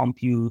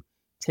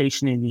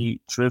 computationally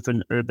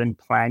driven urban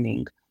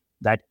planning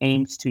that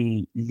aims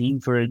to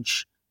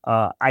leverage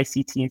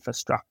ICT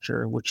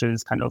infrastructure, which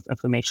is kind of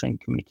information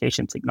and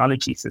communication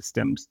technology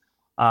systems,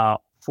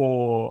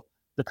 for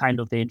the kind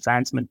of the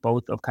advancement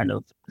both of kind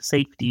of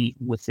safety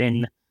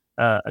within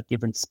a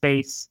given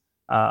space,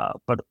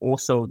 but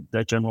also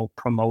the general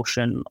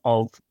promotion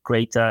of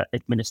greater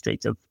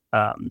administrative,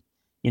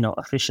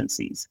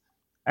 efficiencies.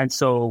 And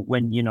so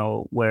when,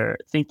 we're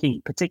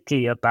thinking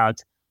particularly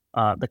about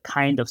the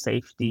kind of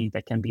safety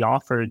that can be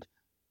offered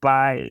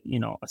by,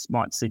 a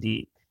smart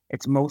city,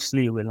 it's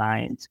mostly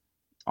reliant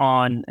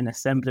on an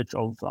assemblage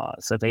of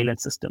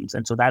surveillance systems.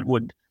 And so that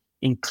would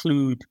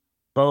include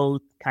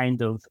both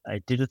kind of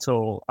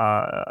digital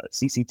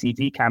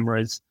CCTV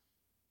cameras,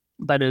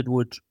 but it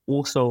would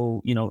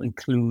also,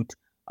 include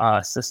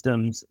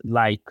systems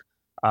like,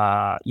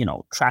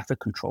 traffic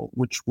control,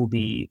 which will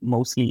be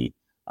mostly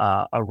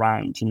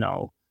around,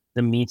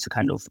 the means to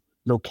kind of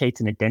locate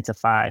and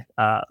identify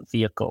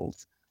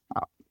vehicles.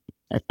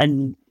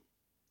 And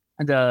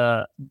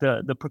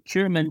the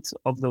procurement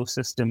of those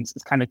systems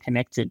is kind of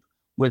connected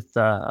with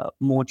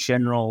more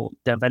general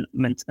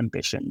development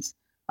ambitions.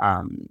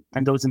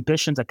 And those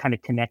ambitions are kind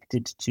of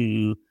connected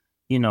to,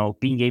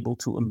 being able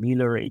to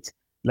ameliorate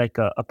like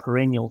a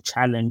perennial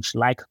challenge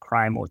like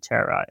crime or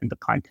terror in the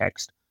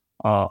context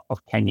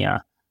of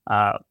Kenya,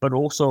 but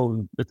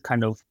also it's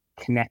kind of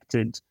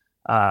connected,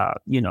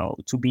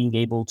 to being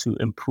able to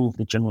improve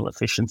the general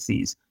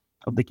efficiencies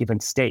of the given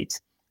state.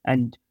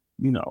 And,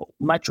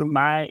 much of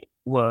my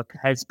work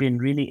has been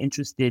really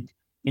interested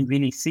in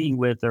really seeing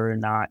whether or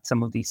not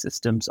some of these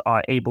systems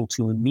are able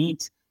to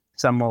meet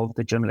some of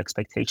the general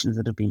expectations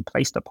that have been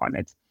placed upon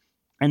it.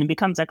 And it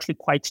becomes actually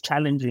quite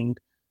challenging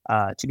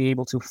to be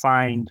able to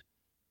find,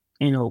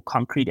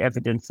 concrete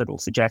evidence that will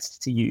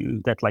suggest to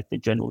you that like the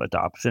general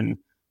adoption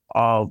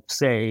of,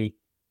 say,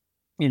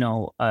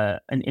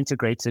 an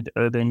integrated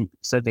urban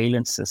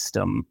surveillance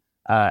system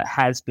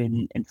has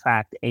been, in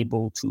fact,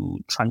 able to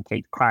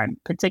truncate crime,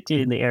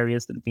 particularly in the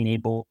areas that have been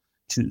able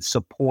to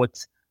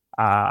support,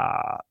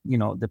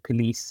 the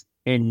police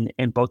in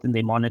both in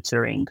their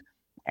monitoring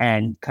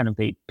and kind of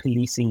the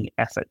policing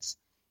efforts.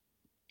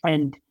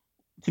 And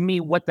to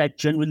me, what that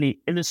generally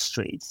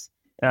illustrates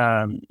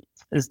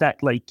is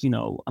that, like,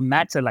 a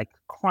matter like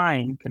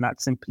crime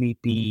cannot simply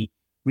be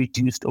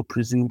reduced or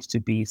presumed to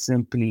be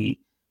simply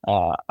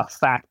a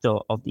factor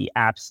of the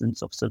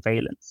absence of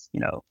surveillance.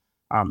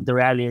 The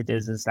reality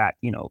is that,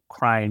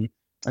 crime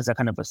is a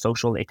kind of a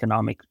social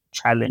economic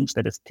challenge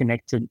that is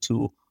connected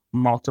to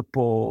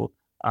multiple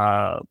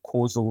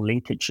causal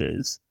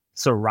linkages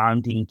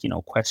surrounding,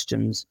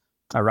 questions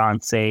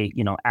around, say,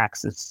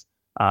 access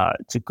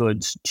to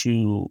goods,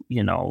 to,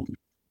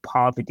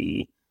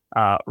 poverty,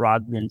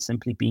 rather than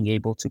simply being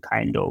able to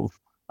kind of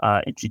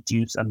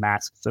introduce a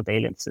mass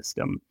surveillance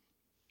system.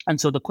 And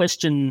so the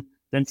question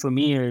then for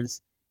me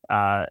is,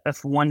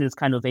 if one is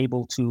kind of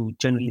able to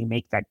generally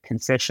make that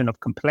concession of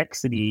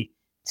complexity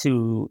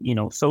to,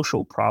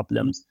 social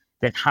problems,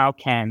 then how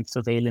can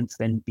surveillance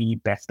then be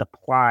best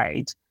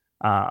applied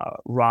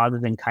rather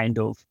than kind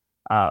of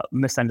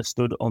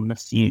misunderstood or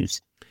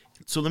misused?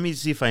 So let me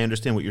see if I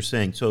understand what you're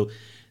saying. So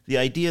the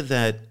idea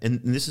that,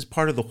 and this is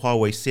part of the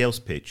Huawei sales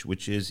pitch,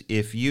 which is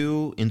if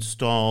you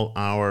install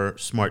our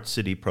smart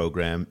city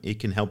program, it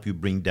can help you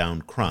bring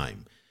down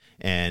crime.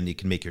 And it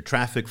can make your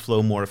traffic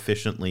flow more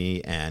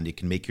efficiently, and it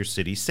can make your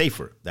city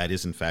safer. That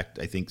is, in fact,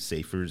 I think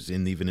safer is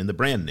even in the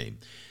brand name.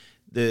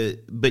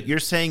 But you're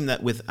saying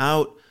that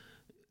without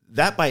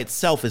that by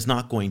itself is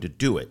not going to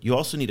do it. You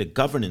also need a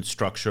governance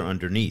structure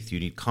underneath. You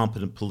need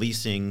competent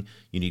policing.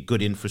 You need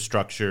good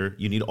infrastructure.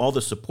 You need all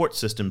the support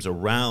systems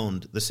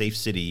around the Safe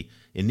City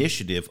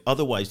initiative.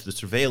 Otherwise, the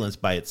surveillance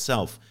by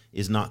itself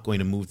is not going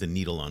to move the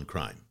needle on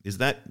crime. Is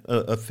that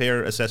a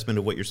fair assessment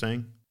of what you're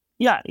saying?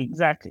 Yeah,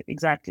 exactly.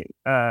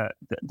 The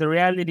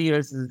reality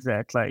is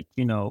that, like,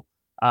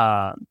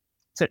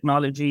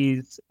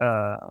 technologies,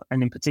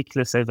 and in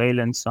particular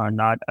surveillance, are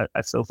not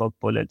a silver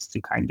bullet to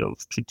kind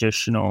of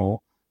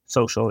traditional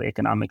social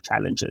economic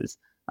challenges.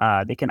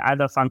 They can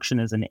either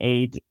function as an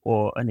aid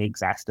or an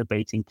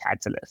exacerbating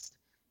catalyst.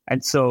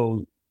 And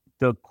so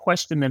the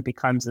question then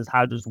becomes is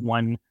how does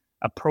one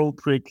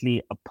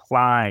appropriately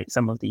apply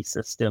some of these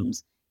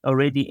systems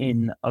already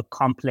in a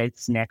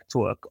complex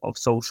network of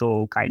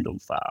social kind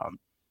of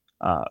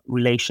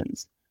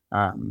relations.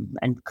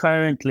 And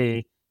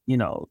currently,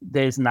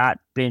 there's not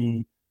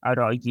been, I'd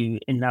argue,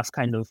 enough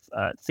kind of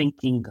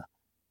thinking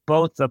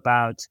both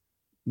about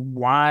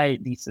why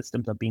these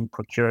systems are being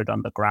procured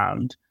on the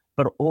ground,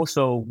 but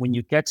also when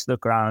you get to the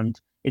ground,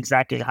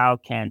 exactly how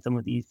can some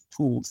of these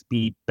tools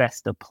be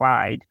best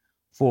applied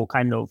for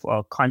kind of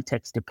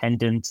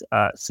context-dependent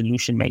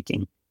solution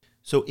making.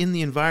 So in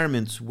the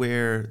environments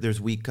where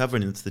there's weak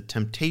governance, the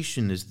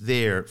temptation is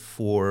there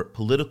for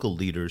political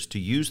leaders to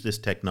use this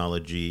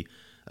technology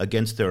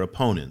against their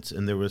opponents.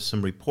 And there was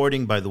some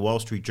reporting by the Wall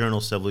Street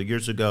Journal several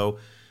years ago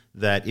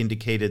that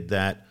indicated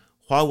that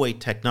Huawei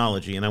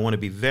technology, and I want to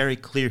be very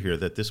clear here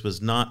that this was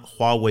not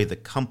Huawei the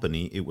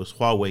company, it was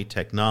Huawei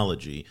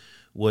technology,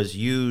 was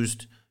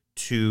used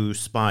to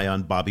spy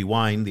on Bobi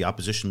Wine, the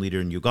opposition leader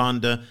in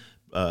Uganda.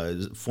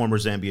 Former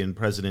Zambian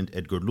President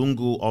Edgar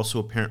Lungu also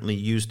apparently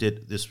used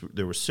it.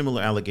 There were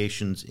similar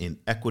allegations in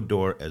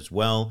Ecuador as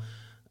well.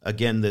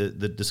 Again,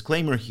 the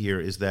disclaimer here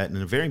is that,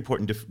 and a very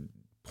important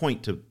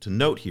point to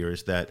note here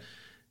is that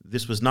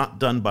this was not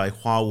done by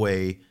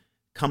Huawei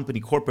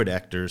company corporate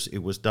actors. It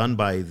was done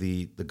by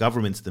the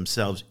governments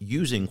themselves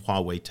using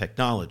Huawei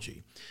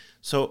technology.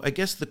 So I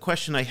guess the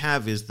question I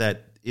have is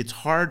that it's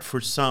hard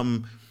for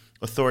some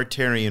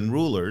authoritarian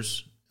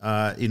rulers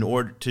in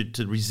order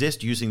to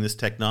resist using this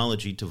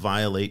technology to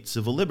violate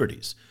civil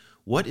liberties.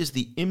 What is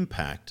the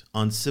impact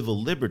on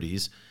civil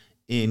liberties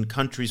in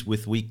countries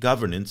with weak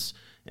governance?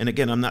 And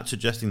again, I'm not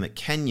suggesting that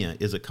Kenya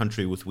is a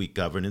country with weak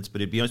governance,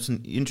 but it'd be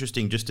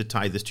interesting just to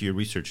tie this to your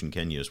research in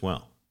Kenya as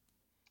well.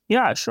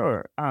 Yeah,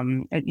 sure.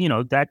 And,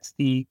 that's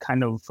the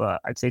kind of,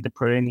 I'd say, the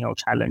perennial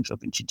challenge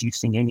of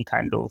introducing any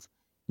kind of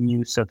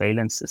new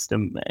surveillance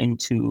system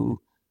into,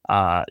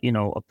 a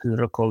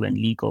political and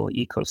legal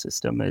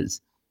ecosystem is,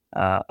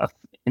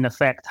 in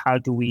effect, how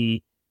do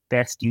we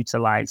best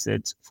utilize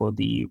it for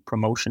the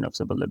promotion of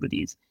civil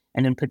liberties?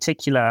 And in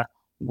particular,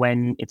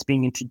 when it's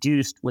being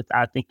introduced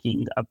without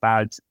thinking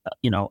about,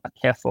 a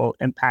careful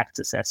impact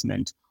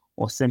assessment,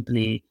 or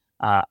simply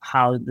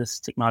how this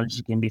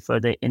technology can be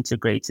further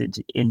integrated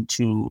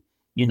into,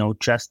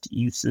 just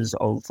uses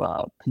of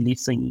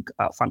policing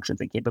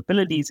functions and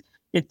capabilities,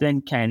 it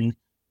then can,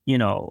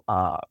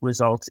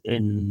 result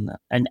in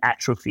an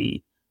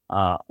atrophy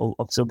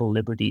of civil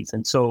liberties.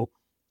 And so,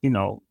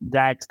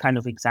 that kind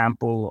of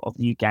example of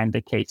the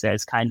Uganda case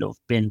has kind of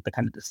been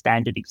the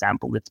standard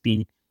example that's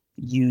been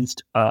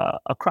used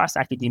across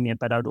academia,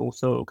 but I'd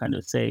also kind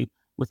of say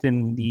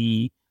within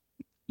the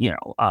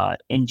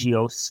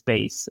NGO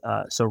space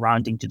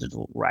surrounding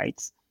digital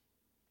rights.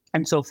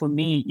 And so for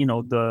me,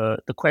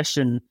 the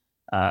question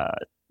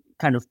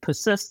kind of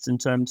persists in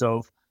terms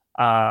of,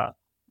 how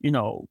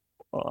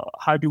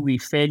do we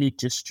fairly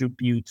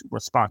distribute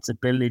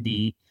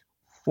responsibility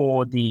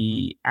for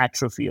the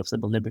atrophy of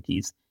civil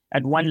liberties?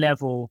 At one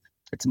level,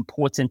 it's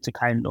important to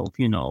kind of,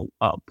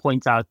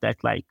 point out that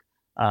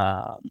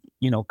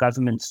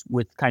governments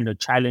with kind of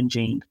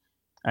challenging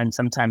and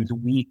sometimes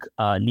weak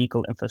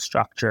legal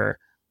infrastructure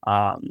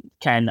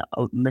can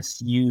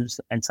misuse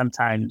and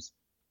sometimes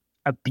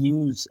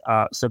abuse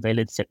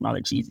surveillance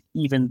technologies,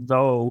 even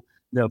though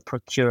they're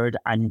procured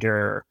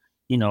under,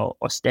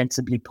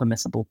 ostensibly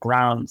permissible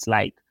grounds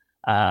like,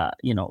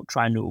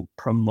 trying to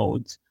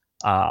promote,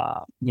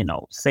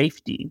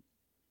 safety.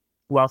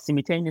 While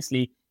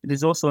simultaneously, it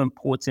is also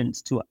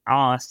important to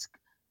ask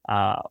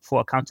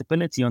for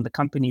accountability on the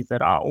companies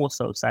that are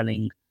also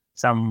selling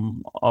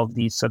some of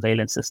these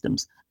surveillance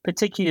systems,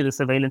 particularly the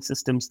surveillance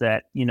systems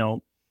that,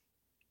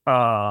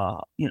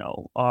 are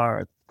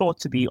thought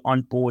to be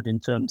on board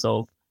in terms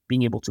of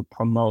being able to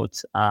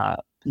promote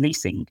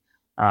policing.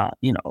 Are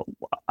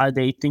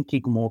they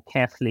thinking more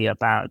carefully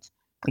about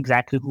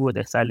exactly who are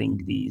they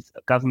selling these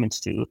governments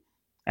to?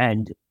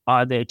 And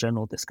are there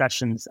general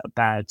discussions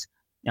about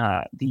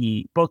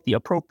both the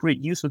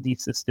appropriate use of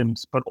these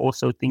systems, but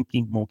also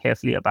thinking more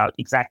carefully about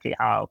exactly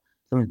how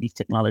some of these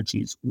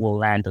technologies will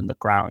land on the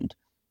ground?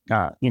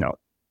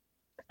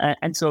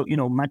 And so,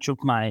 much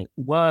of my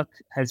work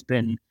has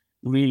been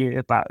really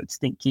about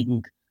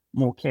thinking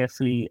more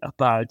carefully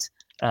about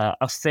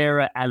a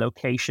fairer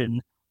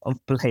allocation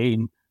of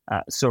blame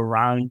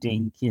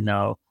surrounding,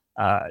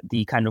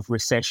 the kind of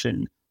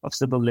recession of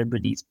civil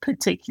liberties,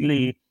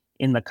 particularly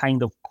in the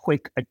kind of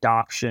quick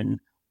adoption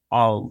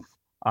of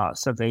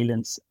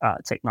surveillance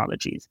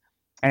technologies.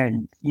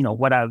 And,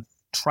 what I've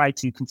tried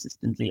to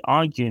consistently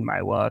argue in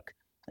my work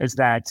is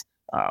that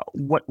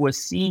what we're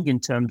seeing in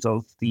terms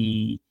of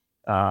the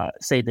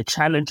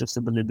challenge of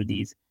civil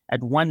liberties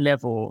at one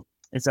level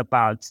is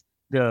about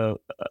the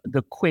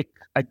quick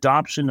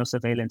adoption of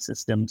surveillance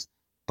systems,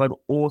 but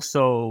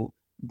also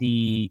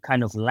the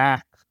kind of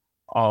lack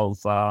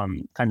of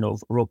kind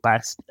of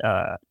robust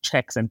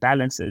checks and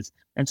balances.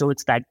 And so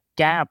it's that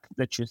gap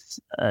that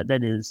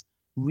is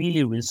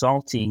really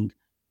resulting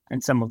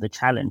in some of the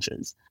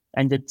challenges.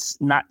 And it's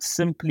not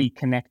simply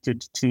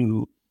connected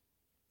to,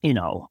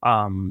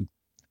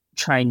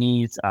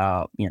 Chinese,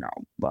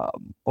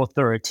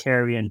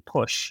 authoritarian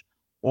push,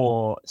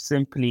 or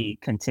simply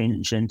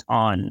contingent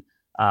on,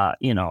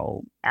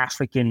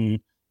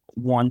 African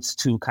wants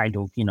to kind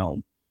of,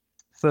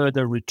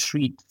 further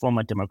retreat from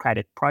a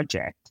democratic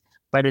project,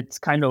 but it's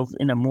kind of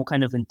in a more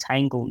kind of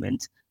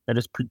entanglement that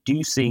is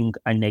producing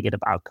a negative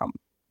outcome.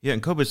 Yeah,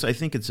 and Cobus, I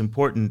think it's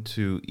important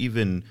to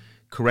even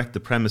correct the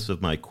premise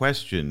of my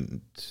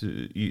question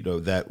to,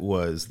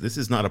 this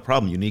is not a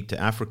problem unique to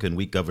African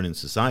weak governance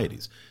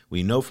societies.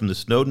 We know from the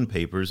Snowden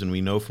papers, and we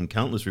know from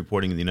countless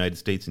reporting in the United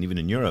States and even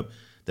in Europe,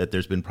 that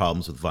there's been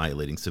problems with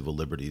violating civil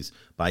liberties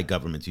by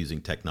governments using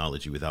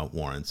technology without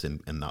warrants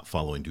and not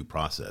following due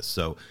process.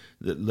 So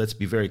let's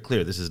be very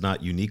clear. This is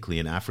not uniquely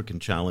an African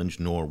challenge,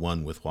 nor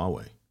one with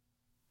Huawei.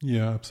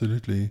 Yeah,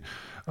 absolutely.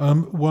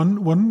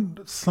 One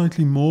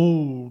slightly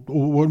more,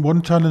 or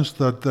one challenge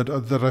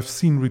that I've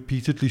seen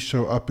repeatedly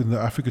show up in the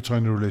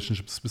Africa-China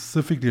relationship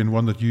specifically, and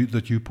one that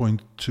you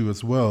point to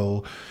as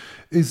well,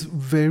 is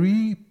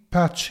very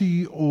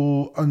patchy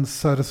or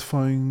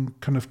unsatisfying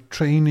kind of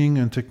training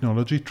and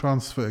technology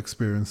transfer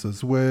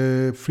experiences,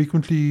 where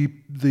frequently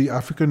the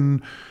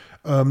African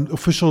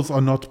officials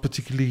are not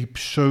particularly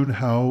shown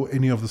how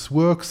any of this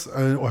works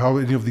or how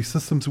any of these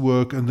systems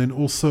work, and then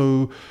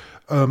also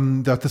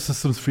that the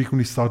systems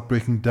frequently start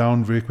breaking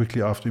down very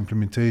quickly after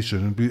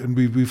implementation. And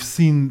we've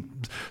seen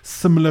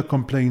similar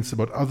complaints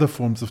about other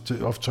forms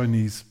of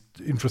Chinese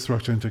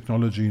infrastructure and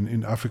technology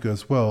in Africa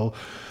as well.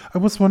 I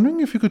was wondering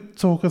if you could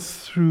talk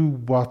us through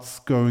what's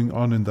going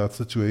on in that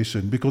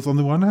situation, because on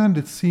the one hand,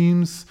 it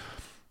seems,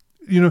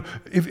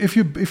 if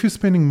you're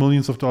spending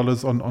millions of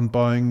dollars on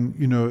buying,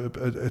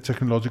 a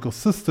technological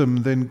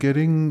system, then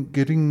getting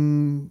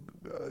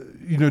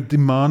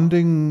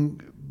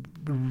demanding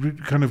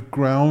kind of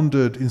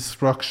grounded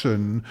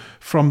instruction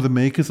from the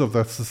makers of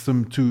that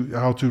system to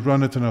how to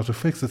run it and how to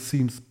fix it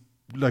seems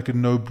like a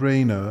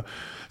no-brainer.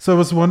 So I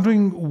was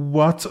wondering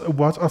what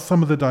are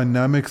some of the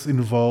dynamics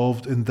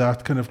involved in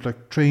that kind of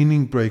like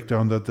training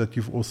breakdown that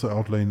you've also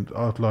outlined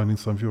in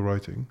some of your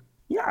writing?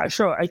 Yeah,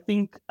 sure. I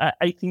think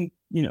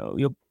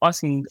you're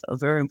asking a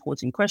very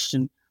important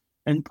question,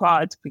 in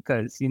part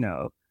because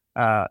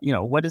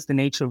what is the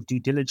nature of due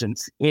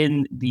diligence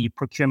in the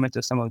procurement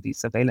of some of these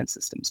surveillance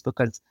systems?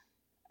 Because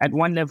at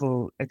one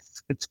level,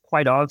 it's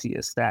quite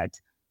obvious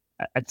that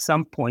at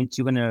some point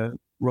you're going to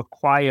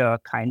require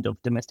kind of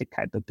domestic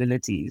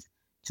capabilities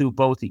to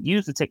both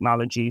use the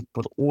technology,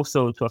 but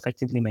also to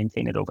effectively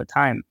maintain it over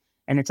time.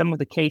 And in some of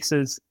the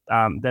cases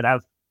that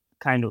I've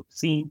kind of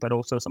seen, but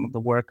also some of the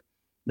work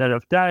that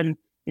I've done,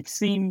 it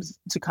seems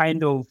to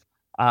kind of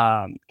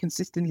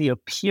consistently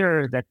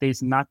appear that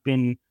there's not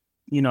been,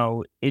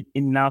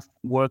 enough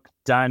work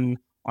done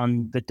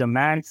on the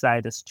demand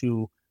side as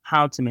to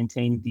how to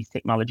maintain these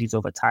technologies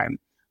over time.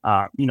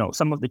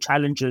 Some of the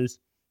challenges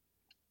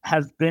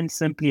have been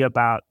simply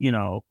about,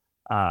 not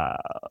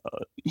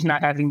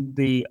having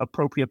the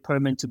appropriate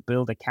permit to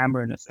build a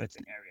camera in a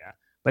certain area.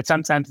 But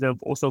sometimes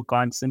they've also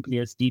gone simply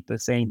as deep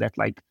as saying that,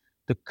 like,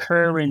 the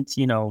current,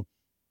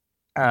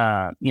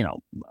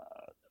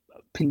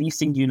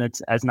 policing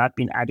units has not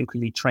been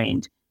adequately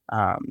trained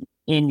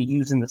in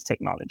using this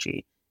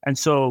technology. And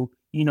so,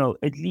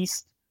 at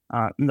least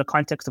in the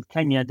context of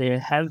Kenya, there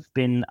have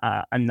been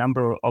a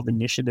number of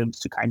initiatives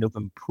to kind of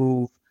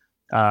improve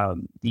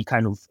the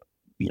kind of,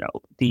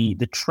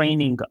 the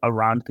training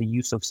around the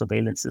use of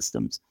surveillance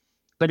systems.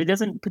 But it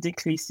doesn't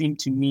particularly seem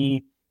to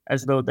me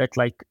as though that,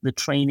 like, the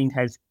training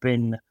has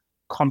been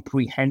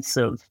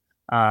comprehensive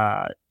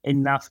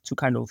enough to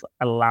kind of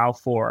allow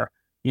for,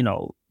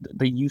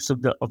 the use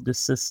of the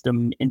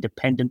system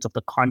independent of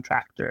the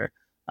contractor,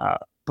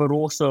 but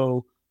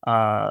also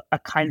a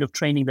kind of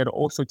training that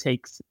also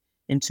takes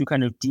into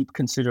kind of deep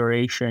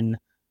consideration,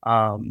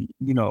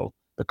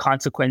 the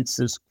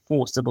consequences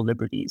for civil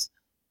liberties.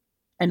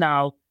 And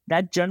now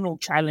that general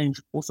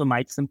challenge also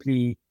might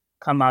simply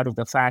come out of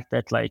the fact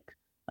that, like,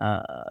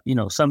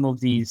 some of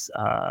these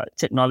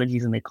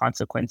technologies and their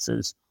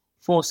consequences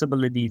for civil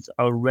liberties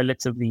are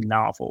relatively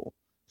novel.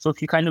 So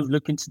if you kind of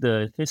look into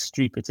the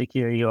history,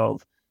 particularly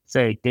of,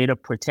 say, data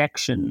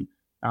protection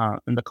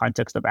in the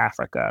context of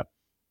Africa,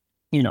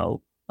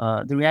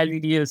 the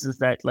reality is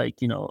that,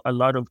 like, a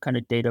lot of kind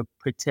of data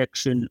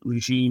protection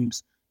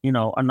regimes,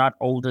 are not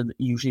older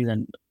usually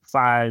than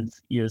 5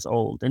 years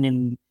old. And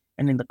in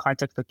the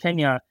context of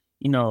Kenya,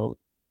 the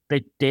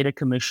data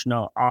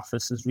commissioner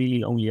office is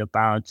really only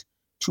about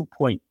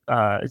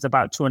it's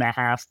about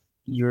 2.5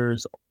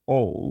 years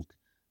old,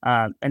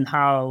 and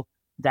how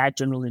that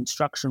general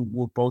instruction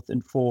will both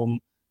inform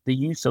the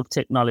use of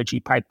technology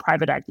by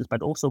private actors,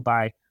 but also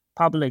by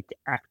public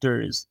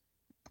actors,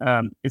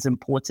 is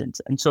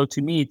important. And so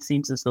to me, it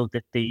seems as though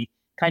that there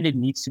kind of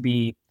needs to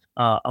be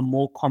a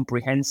more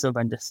comprehensive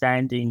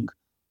understanding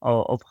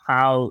of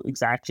how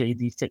exactly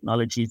these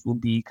technologies will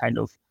be kind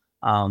of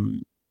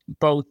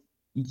both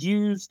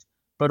used,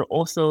 but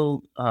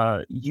also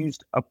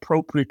used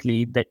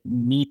appropriately that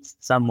meets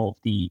some of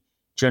the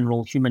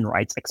general human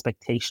rights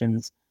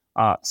expectations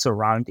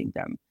surrounding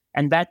them.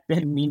 And that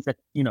then means that,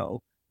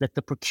 that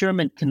the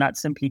procurement cannot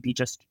simply be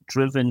just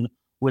driven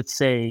with,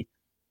 say,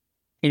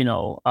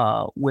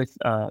 a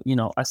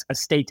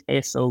state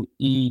SOE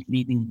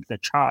leading the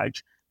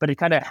charge, but it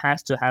kind of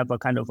has to have a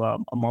kind of a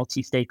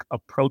multi-stake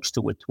approach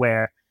to it,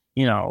 where,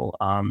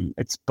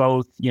 it's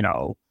both,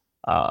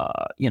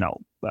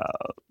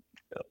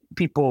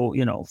 people,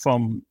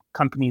 from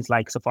companies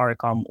like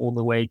Safaricom all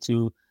the way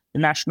to the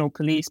national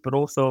police, but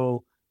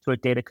also to a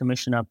data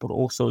commissioner, but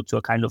also to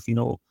a kind of,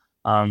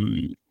 a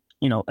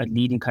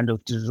leading kind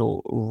of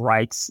digital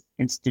rights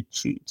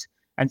institute.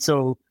 And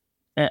so,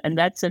 in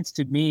that sense,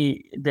 to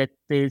me, that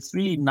there's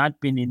really not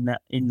been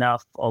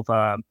enough of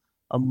a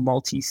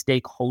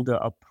multi-stakeholder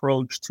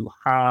approach to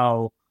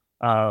how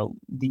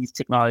these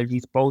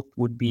technologies both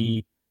would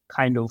be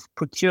kind of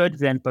procured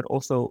then, but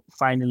also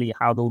finally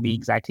how they'll be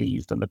exactly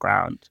used on the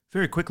ground.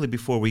 Very quickly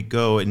before we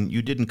go, and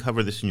you didn't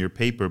cover this in your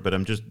paper, but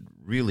I'm just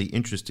really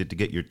interested to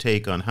get your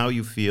take on how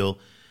you feel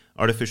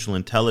artificial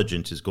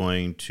intelligence is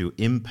going to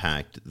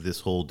impact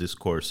this whole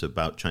discourse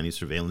about Chinese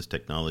surveillance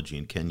technology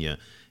in Kenya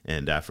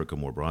and Africa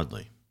more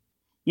broadly.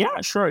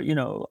 Yeah, sure.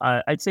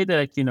 I'd say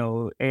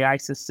that, AI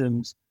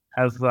systems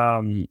have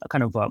a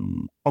kind of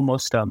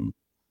almost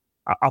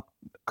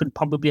could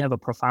probably have a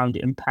profound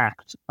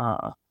impact,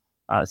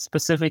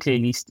 specifically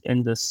at least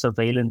in the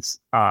surveillance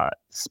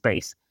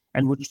space,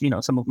 and which,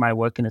 some of my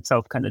work in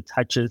itself kind of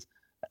touches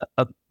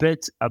a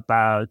bit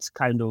about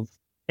kind of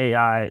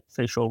AI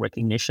facial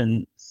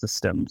recognition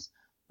systems.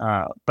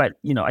 But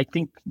I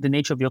think the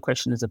nature of your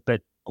question is a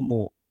bit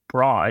more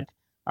broad,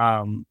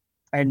 and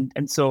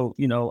so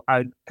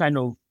I'd kind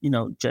of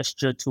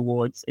gesture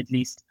towards at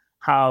least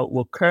how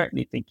we're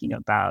currently thinking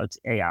about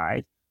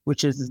AI,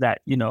 which is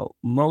that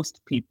most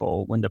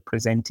people, when they're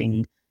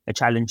presenting the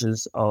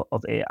challenges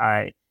of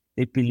AI,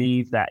 they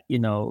believe that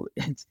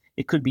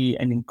it could be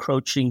an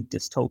encroaching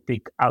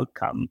dystopic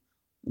outcome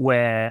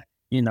where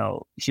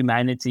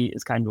humanity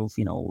is kind of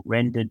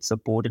rendered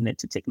subordinate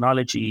to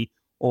technology,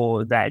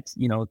 or that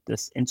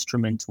this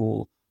instrument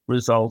will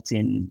result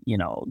in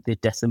the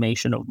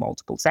decimation of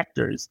multiple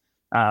sectors.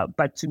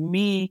 But to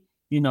me,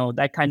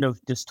 that kind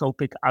of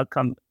dystopic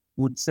outcome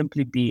would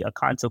simply be a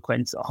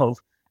consequence of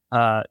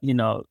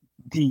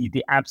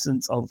the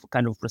absence of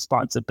kind of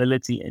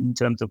responsibility in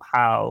terms of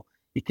how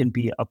it can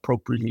be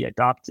appropriately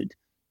adopted.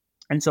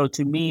 And so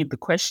to me, the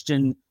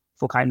question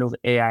for kind of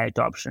AI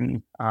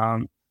adoption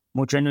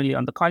more generally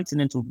on the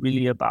continent would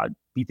really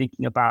be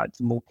thinking about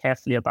more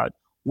carefully about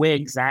where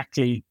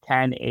exactly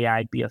can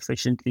AI be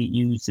efficiently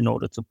used in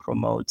order to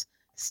promote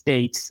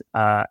state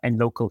and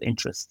local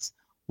interests,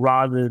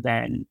 rather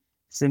than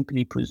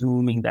simply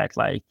presuming that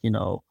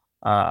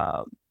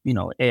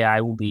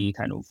AI will be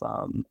kind of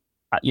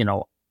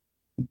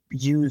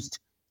used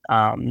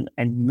and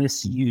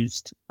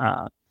misused.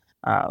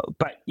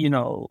 But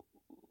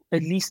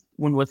at least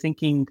when we're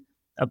thinking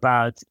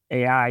about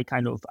AI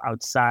kind of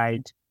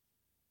outside,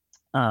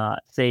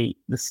 say,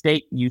 the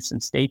state use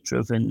and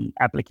state-driven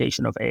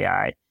application of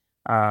AI,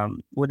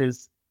 what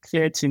is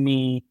clear to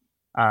me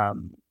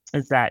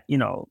is that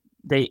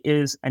there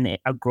is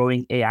a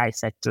growing AI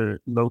sector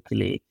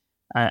locally,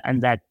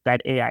 and that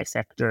AI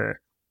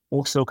sector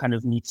also kind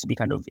of needs to be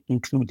kind of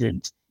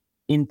included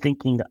in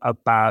thinking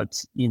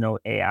about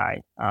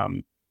AI.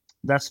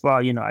 Thus far,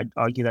 I'd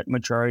argue that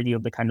majority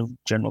of the kind of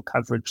general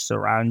coverage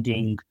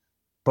surrounding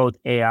both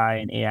AI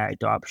and AI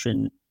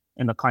adoption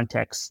in the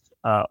context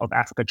of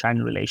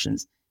Africa-China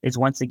relations is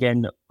once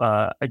again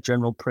a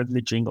general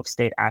privileging of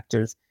state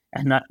actors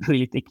and not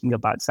really thinking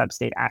about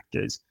sub-state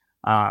actors.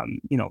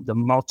 The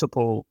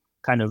multiple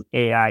kind of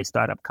AI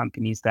startup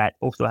companies that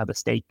also have a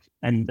stake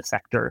in the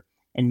sector,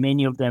 and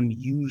many of them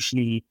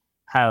usually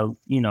have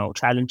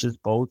challenges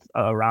both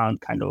around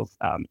kind of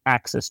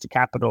access to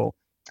capital,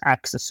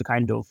 access to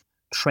kind of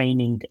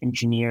training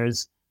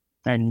engineers,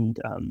 and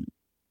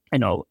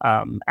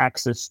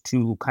access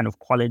to kind of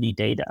quality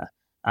data,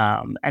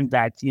 and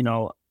that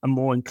a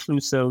more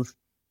inclusive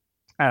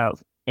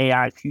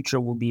AI future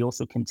will be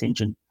also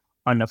contingent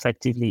on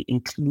effectively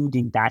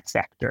including that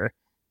sector,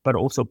 but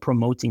also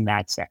promoting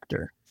that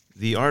sector.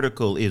 The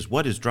article is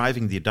What is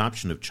Driving the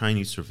Adoption of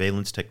Chinese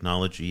Surveillance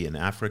Technology in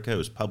Africa? It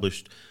was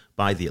published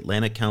by the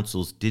Atlantic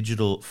Council's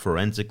Digital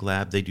Forensic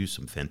Lab. They do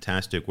some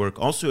fantastic work.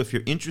 Also, if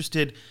you're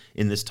interested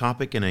in this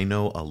topic, and I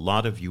know a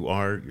lot of you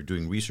are, you're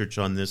doing research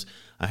on this,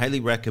 I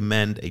highly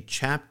recommend a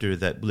chapter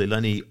that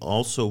Bulelani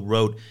also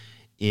wrote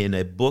in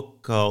a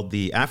book called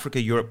The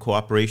Africa-Europe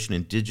Cooperation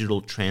in Digital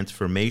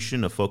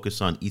Transformation, a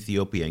focus on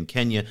Ethiopia and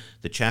Kenya.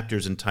 The chapter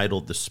is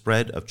entitled The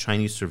Spread of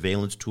Chinese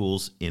Surveillance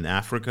Tools in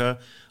Africa.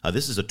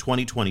 This is a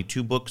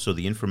 2022 book, so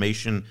the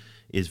information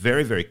is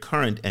very, very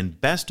current.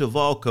 And best of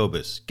all,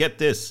 Cobus, get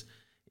this.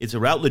 It's a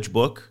Routledge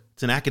book,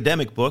 it's an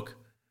academic book,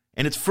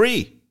 and it's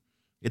free.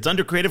 It's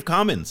under Creative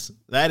Commons.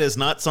 That is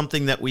not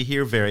something that we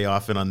hear very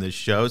often on this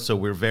show, so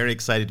we're very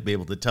excited to be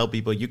able to tell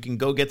people you can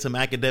go get some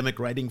academic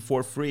writing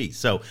for free.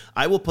 So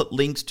I will put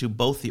links to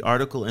both the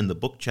article and the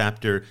book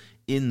chapter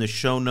in the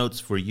show notes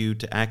for you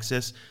to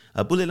access.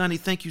 Bulelani,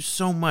 thank you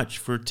so much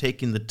for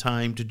taking the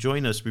time to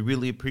join us. We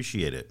really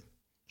appreciate it.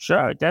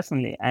 Sure,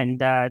 definitely. And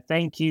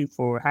thank you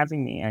for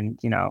having me. And,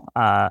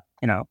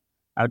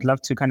 I would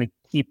love to kind of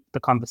keep the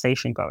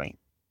conversation going.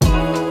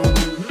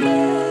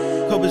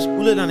 Cobus,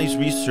 Bulelani's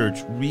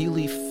research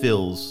really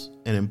fills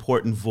an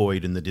important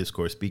void in the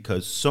discourse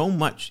because so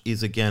much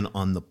is, again,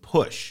 on the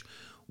push,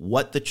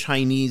 what the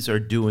Chinese are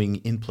doing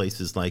in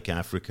places like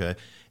Africa,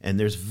 and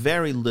there's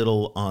very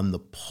little on the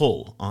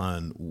pull,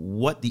 on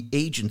what the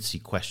agency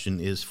question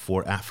is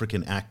for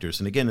African actors.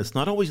 And again, it's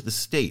not always the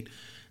state.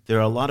 There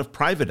are a lot of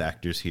private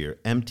actors here.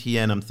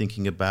 MTN, I'm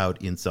thinking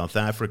about in South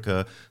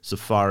Africa,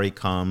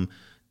 Safaricom,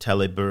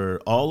 Telebur,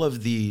 all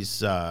of these,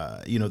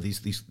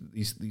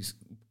 these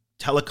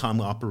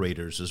telecom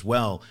operators as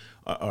well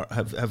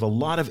have a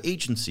lot of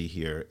agency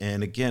here.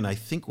 And again, I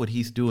think what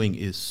he's doing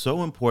is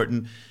so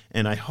important.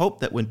 And I hope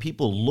that when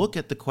people look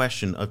at the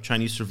question of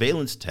Chinese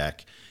surveillance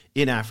tech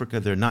in Africa,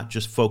 they're not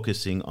just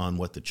focusing on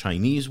what the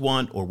Chinese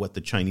want or what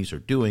the Chinese are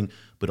doing,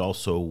 but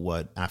also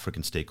what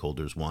African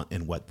stakeholders want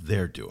and what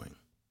they're doing.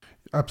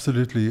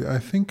 Absolutely. I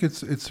think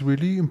it's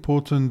really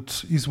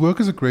important. His work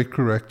is a great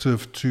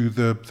corrective to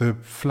the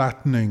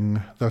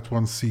flattening that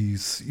one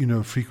sees,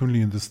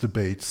 frequently in this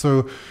debate.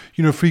 So,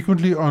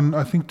 frequently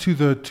I think to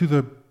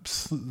the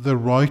the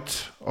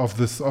right of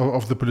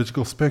the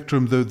political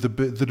spectrum,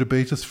 the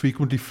debate is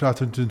frequently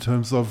flattened in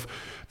terms of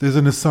there's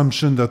an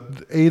assumption that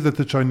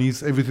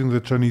everything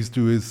the Chinese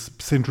do is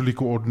centrally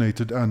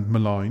coordinated and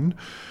malign.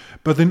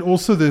 But then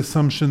also the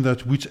assumption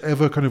that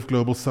whichever kind of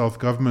global South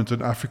government,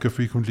 and Africa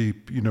frequently,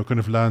 kind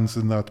of lands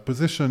in that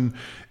position,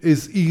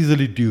 is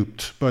easily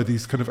duped by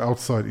these kind of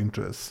outside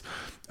interests.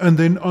 And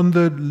then on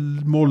the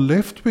more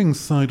left-wing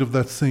side of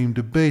that same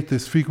debate,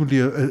 there's frequently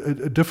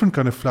a different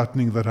kind of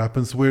flattening that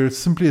happens, where it's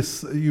simply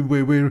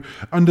where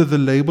under the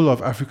label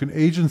of African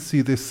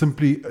agency, they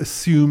simply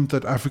assume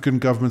that African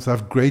governments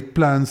have great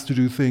plans to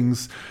do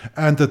things,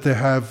 and that they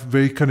have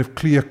very kind of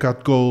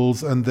clear-cut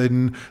goals, and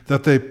then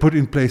that they put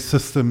in place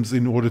systems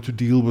in order to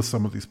deal with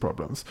some of these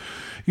problems.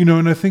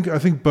 And I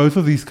think both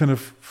of these kind of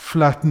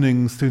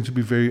flattenings tend to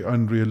be very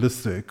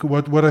unrealistic.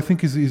 What I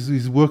think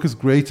his work is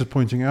great at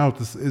pointing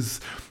out is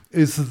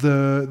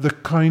the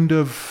kind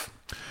of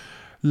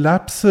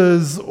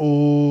lapses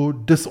or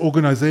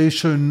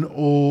disorganization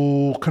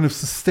or kind of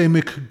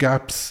systemic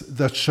gaps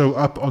that show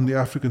up on the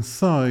African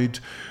side,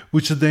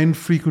 which then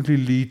frequently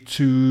lead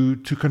to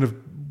kind of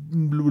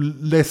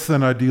less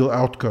than ideal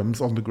outcomes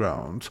on the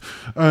ground.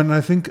 And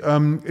I think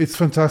it's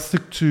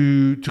fantastic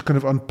to kind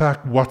of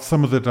unpack what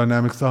some of the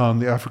dynamics are on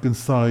the African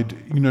side,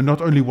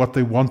 not only what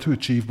they want to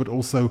achieve, but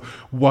also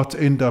what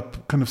end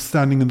up kind of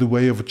standing in the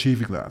way of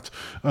achieving that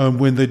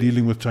when they're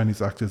dealing with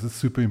Chinese actors. It's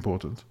super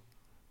important.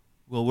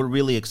 Well, we're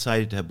really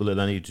excited to have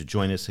Bulelani to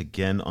join us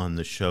again on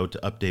the show to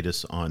update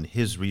us on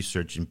his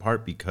research, in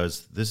part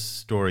because this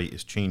story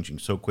is changing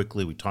so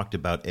quickly. We talked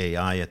about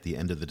AI at the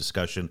end of the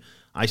discussion.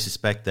 I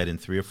suspect that in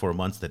 3 or 4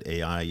 months, that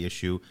AI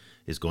issue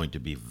is going to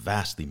be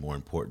vastly more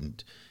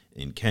important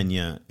in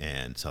Kenya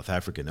and South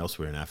Africa and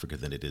elsewhere in Africa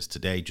than it is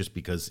today, just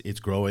because it's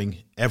growing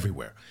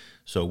everywhere.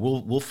 So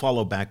we'll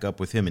follow back up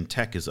with him, and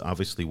tech is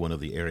obviously one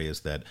of the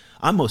areas that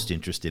I'm most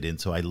interested in,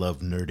 so I love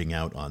nerding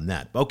out on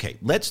that. Okay,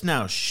 let's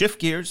now shift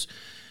gears.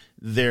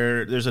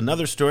 There's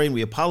another story, and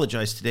we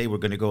apologize today. We're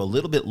going to go a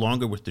little bit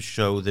longer with the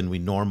show than we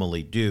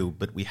normally do,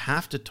 but we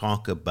have to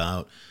talk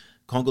about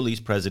Congolese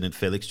President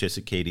Felix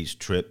Tshisekedi's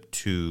trip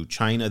to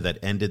China that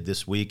ended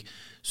this week.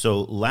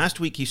 So last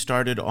week he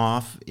started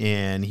off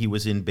and he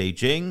was in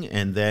Beijing,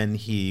 and then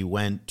he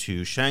went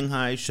to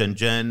Shanghai,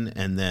 Shenzhen,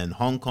 and then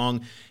Hong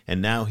Kong.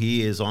 And now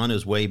he is on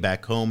his way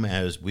back home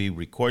as we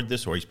record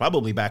this, or he's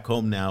probably back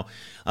home now.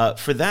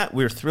 For that,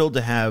 we're thrilled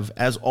to have,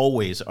 as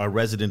always, our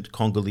resident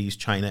Congolese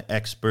China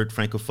expert,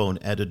 Francophone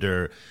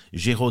editor,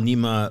 Jérôme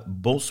Nima.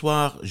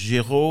 Bonsoir,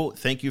 Jérôme.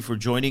 Thank you for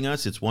joining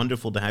us. It's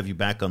wonderful to have you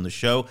back on the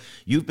show.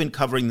 You've been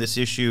covering this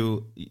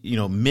issue,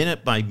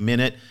 minute by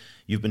minute.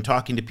 You've been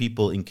talking to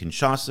people in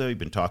Kinshasa, you've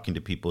been talking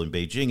to people in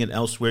Beijing and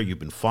elsewhere, you've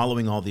been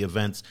following all the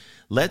events.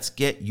 Let's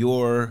get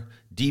your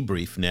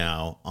debrief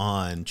now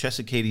on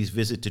Tshisekedi's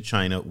visit to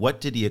China.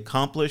 What did he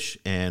accomplish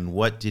and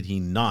what did he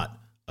not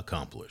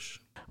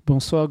accomplish?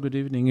 Bonsoir, good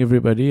evening,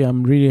 everybody.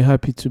 I'm really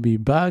happy to be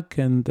back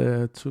and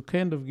to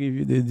kind of give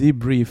you the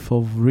debrief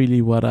of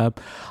really what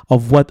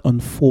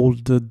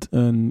unfolded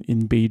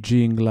in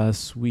Beijing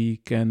last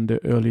week and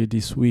earlier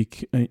this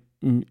week.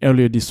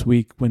 Earlier this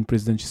week, when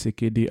President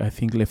Tshisekedi, I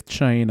think, left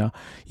China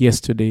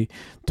yesterday,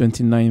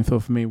 29th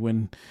of May,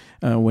 when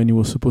he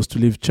was supposed to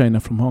leave China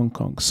from Hong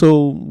Kong.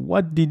 So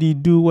what did he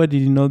do? What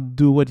did he not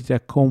do? What did he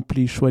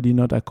accomplish? What did he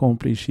not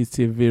accomplish? It's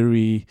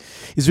really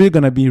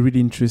going to be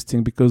really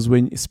interesting, because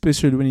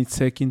especially when you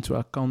take into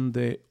account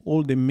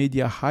all the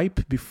media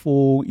hype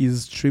before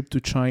his trip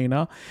to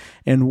China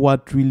and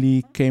what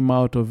really came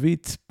out of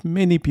it,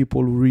 many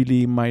people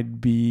really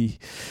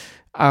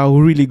are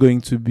really going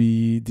to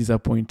be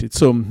disappointed.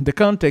 So the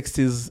context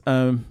is,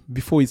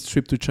 before his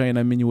trip to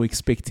China, many were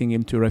expecting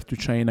him to arrive to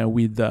China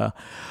with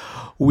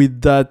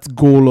that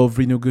goal of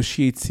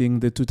renegotiating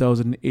the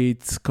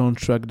 2008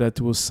 contract that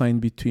was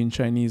signed between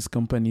Chinese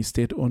companies,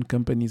 state-owned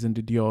companies, and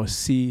the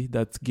DRC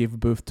that gave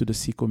birth to the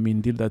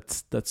CICOMIN deal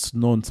that's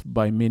known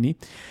by many.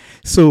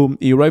 So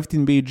he arrived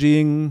in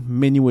Beijing.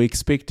 Many were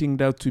expecting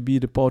that to be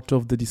the part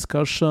of the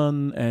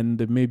discussion,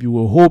 and maybe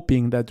were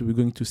hoping that we're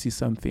going to see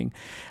something.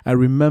 I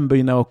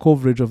remember in our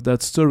coverage of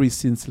that story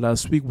since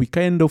last week, we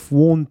kind of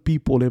warned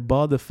people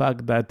about the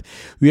fact that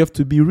we have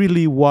to be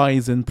really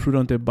wise and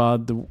prudent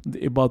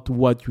about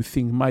what you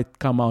think might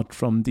come out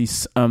from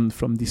this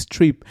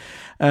trip.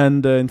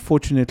 And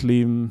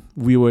unfortunately,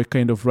 we were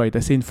kind of right.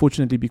 I say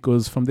unfortunately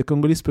because from the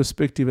Congolese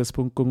perspective, as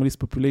Congolese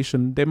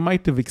population, they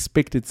might have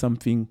expected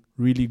something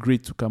really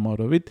great to come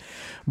out of it.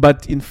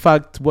 But in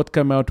fact, what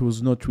came out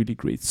was not really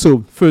great.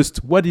 So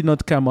first, what did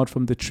not come out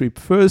from the trip?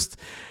 First,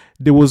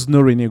 there was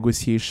no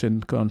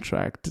renegotiation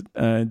contract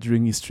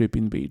during his trip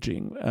in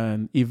Beijing.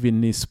 And even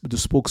the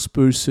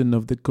spokesperson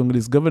of the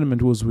Congolese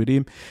government who was with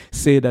him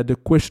said that the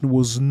question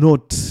was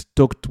not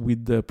talked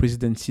with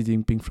President Xi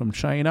Jinping from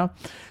China.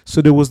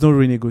 So there was no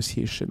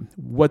renegotiation.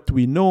 What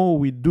we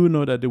do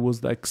know that there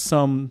was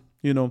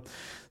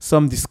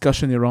some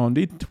discussion around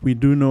it. We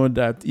do know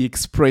that he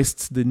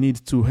expressed the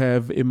need to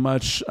have a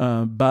much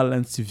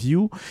balanced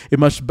view, a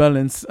much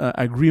balanced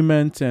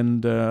agreement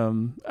and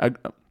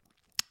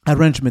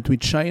arrangement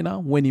with China.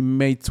 When he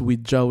met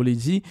with Zhao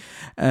Leji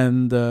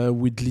and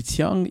with Li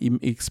Qiang,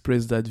 he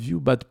expressed that view.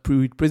 But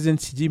with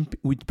President Xi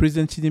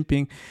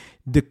Jinping,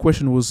 the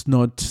question was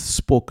not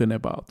spoken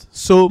about.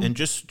 So, and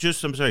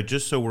just I'm sorry,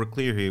 just so we're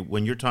clear here,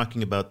 when you're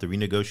talking about the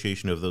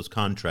renegotiation of those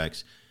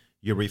contracts,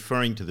 you're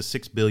referring to the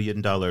 $6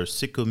 billion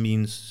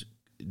Sicomines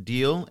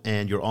deal,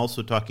 and you're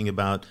also talking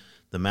about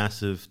the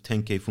massive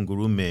Tenke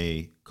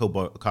Fungurume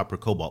copper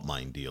cobalt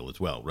mine deal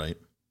as well, right?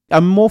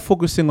 I'm more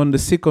focusing on the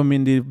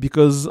Sicomine deal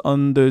because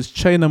on the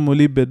China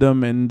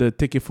Molybdenum and the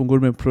Tenke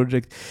Fungurume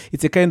project,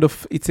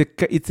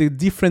 it's a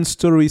different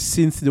story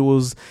since there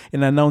was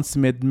an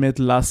announcement made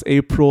last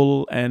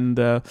April, and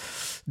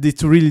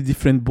it's a really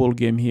different ball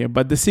game here.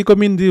 But the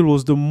Sicomine deal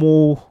was the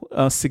more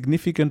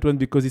significant one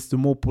because it's the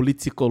more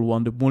political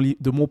one,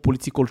 the more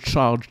political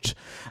charged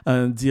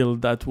deal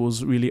that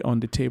was really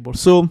on the table.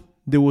 So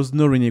there was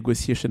no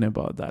renegotiation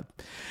about that.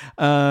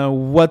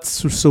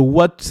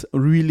 What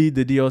really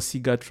the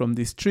DRC got from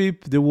this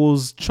trip? There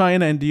was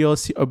China and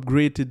DRC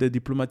upgraded the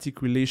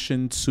diplomatic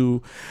relation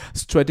to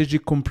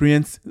strategic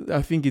comprehensive.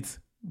 I think it's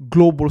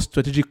global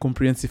strategic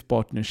comprehensive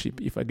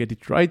partnership, if I get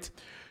it right.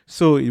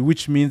 So,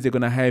 which means they're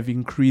going to have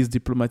increased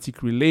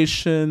diplomatic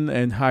relation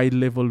and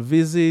high-level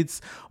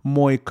visits,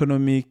 more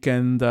economic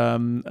and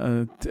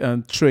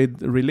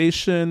trade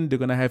relation. They're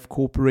going to have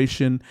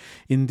cooperation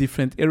in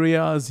different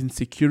areas, in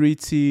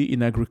security,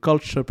 in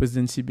agriculture.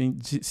 President Xi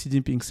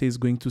Jinping says he's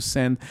going to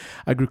send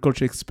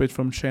agriculture experts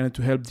from China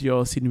to help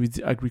DRC with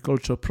the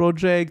agriculture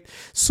project.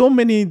 So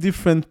many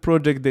different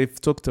projects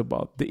they've talked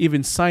about. They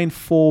even signed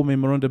 4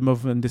 memorandum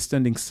of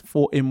understandings,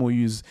 4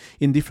 MOUs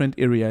in different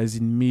areas,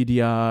 in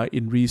media,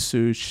 in research,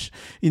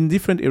 in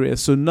different areas.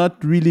 So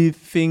not really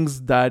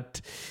things that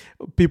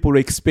people are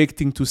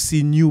expecting to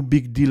see new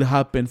big deal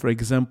happen, for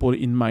example,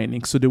 in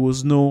mining. So there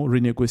was no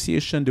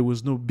renegotiation, there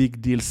was no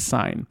big deal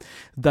signed.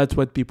 That's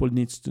what people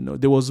need to know.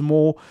 There was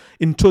more,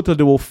 in total,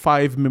 there were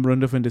 5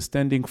 memorandum of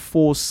understanding,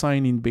 4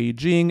 signed in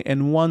Beijing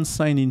and 1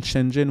 signed in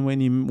Shenzhen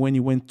when he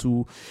went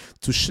to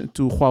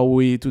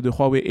Huawei, to the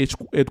Huawei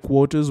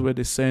headquarters, where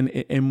they signed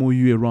a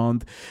MOU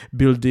around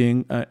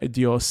building a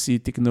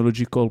DRC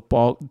technological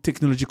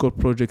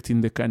project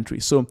in the country.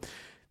 So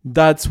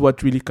that's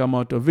what really come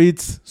out of it.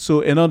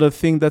 So another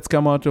thing that's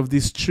come out of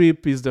this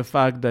trip is the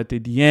fact that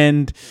at the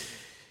end,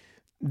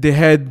 they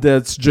had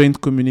that joint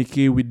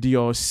communique with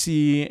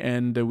DRC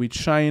and with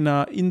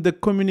China. In the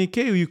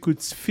communique, you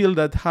could feel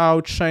that how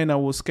China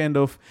was kind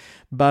of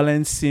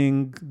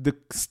balancing the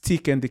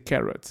stick and the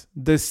carrot.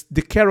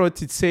 The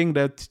carrot is saying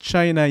that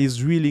China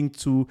is willing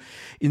to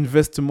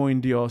invest more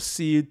in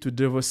DRC, to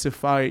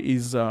diversify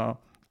its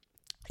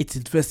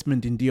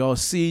investment in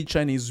DRC.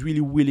 China is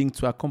really willing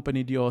to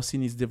accompany DRC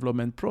in its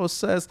development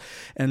process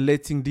and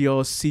letting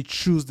DRC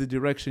choose the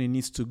direction it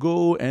needs to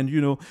go, and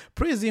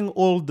praising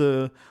all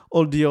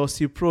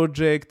DRC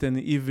project, and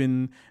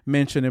even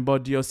mention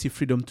about DRC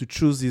freedom to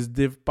choose its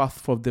path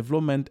for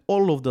development,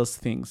 all of those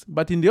things.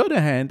 But in the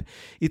other hand,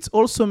 it's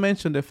also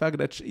mentioned the fact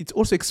that it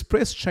also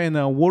expressed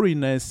China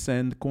worriness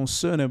and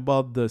concern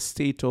about the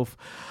state of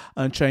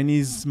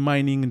Chinese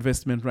mining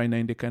investment right now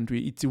in the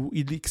country.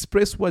 It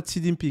expressed what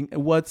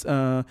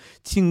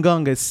Qin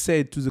Gang has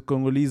said to the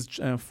Congolese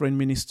foreign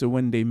minister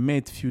when they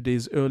met a few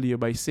days earlier,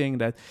 by saying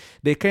that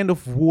they're kind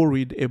of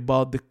worried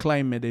about the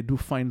climate they do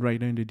find right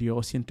now in the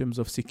DRC in terms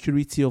of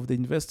security of the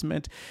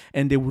investment,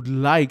 and they would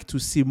like to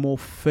see more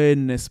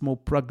fairness, more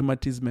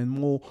pragmatism, and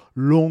more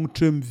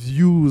long-term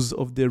views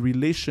of the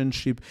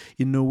relationship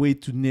in a way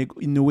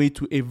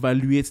to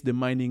evaluate the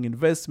mining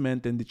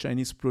investment and the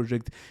Chinese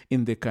project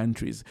in the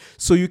countries.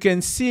 So you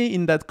can see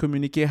in that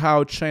communique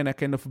how China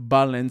kind of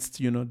balanced,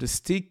 the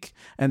stick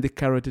and the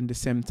carrot at the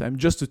same time.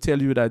 Just to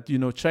tell you that,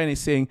 China is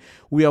saying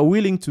we are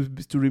willing to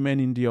remain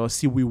in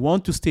DRC. We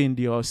want to stay in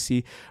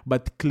DRC,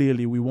 but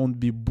clearly we won't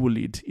be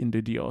bullied in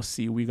the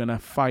DRC. We're going to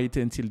fight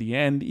until the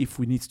end if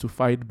we need to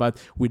fight,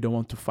 but we don't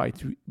want to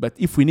fight. But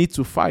if we need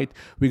to fight,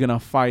 we're going to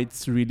fight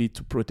really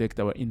to protect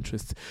our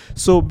interests.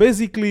 So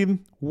basically,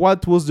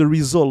 what was the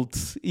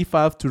result? If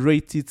I have to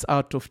rate it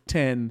out of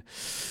 10,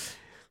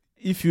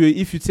 if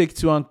you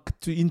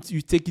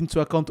take into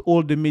account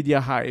all the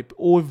media hype,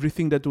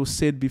 everything that was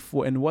said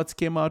before, and what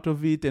came out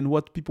of it, and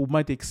what people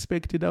might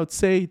expect it, I would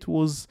say it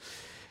was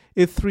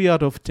a 3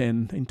 out of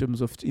 10 in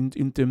terms of that's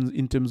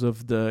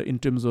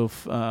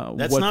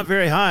not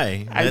very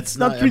high. It's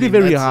not really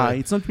very high.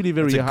 It's not really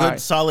very high. It's a good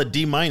solid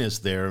D-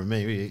 there,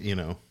 maybe,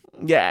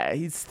 Yeah,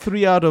 it's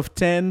 3 out of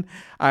 10.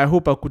 I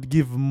hope I could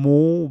give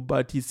more,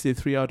 but it's a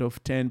 3 out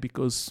of 10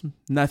 because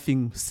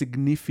nothing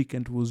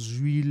significant was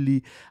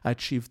really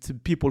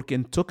achieved. People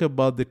can talk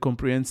about the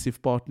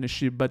comprehensive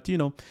partnership, but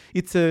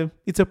it's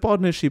a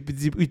partnership.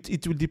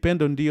 It will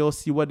depend on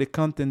DRC, what the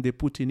content they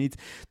put in it,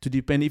 to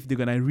depend if they're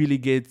gonna really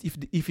get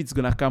if it's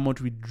gonna come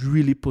out with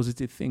really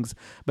positive things.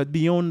 But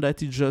beyond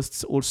that, it's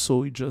just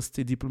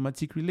a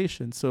diplomatic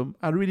relation. So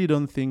I really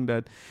don't think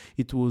that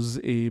it was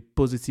a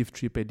positive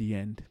trip at the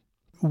end.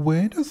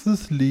 Where does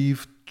this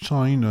leave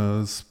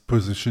China's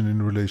position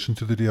in relation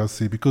to the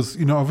DRC? Because,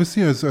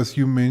 obviously, as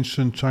you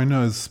mentioned,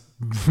 China has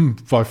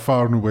by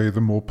far and away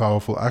the more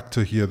powerful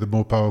actor here, the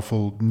more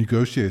powerful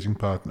negotiating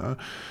partner.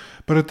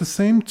 But at the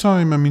same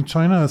time, I mean,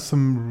 China has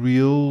some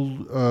real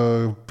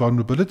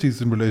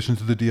vulnerabilities in relation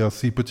to the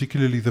DRC,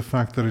 particularly the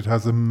fact that it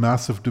has a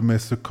massive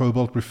domestic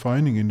cobalt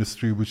refining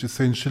industry, which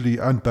essentially,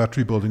 and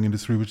battery building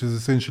industry, which is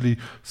essentially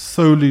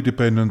solely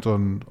dependent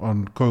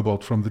on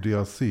cobalt from the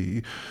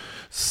DRC.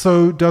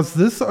 So does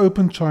this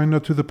open China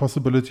to the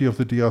possibility of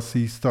the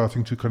DRC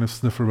starting to kind of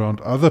sniff around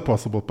other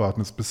possible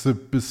partners,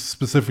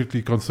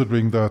 specifically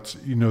considering that,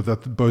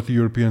 that both the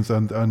Europeans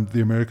and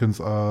the Americans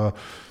are,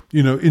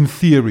 in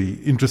theory,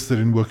 interested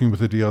in working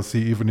with the DRC,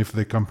 even if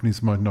their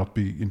companies might not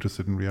be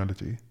interested in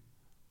reality?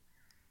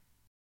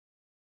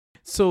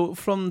 So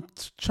from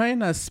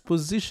China's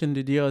position,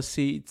 the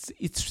DRC,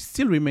 it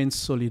still remains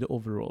solid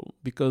overall,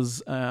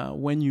 because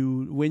when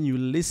you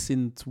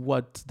listen to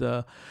what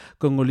the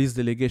Congolese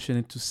delegation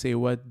had to say,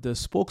 what the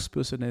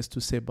spokesperson has to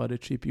say about the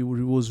trip, it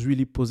was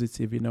really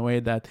positive in a way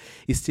that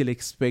it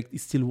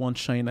still want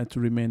China to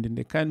remain in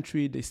the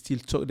country.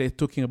 They're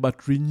talking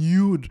about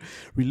renewed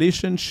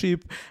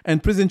relationship.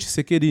 And President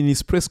Tshisekedi, in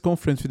his press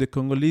conference with the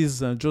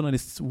Congolese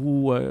journalists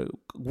who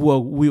were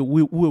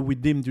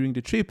with him during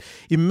the trip,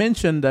 he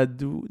mentioned that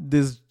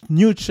there's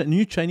new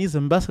Chinese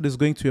ambassador is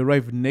going to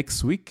arrive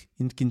next week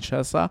in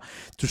Kinshasa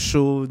to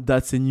show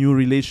that's a new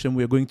relation.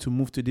 We're going to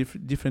move to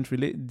different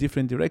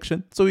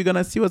direction. So we're going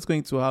to see what's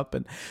going to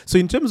happen. So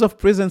in terms of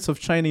presence of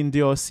China in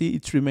DRC,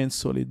 it remains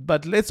solid.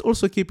 But let's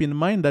also keep in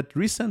mind that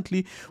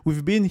recently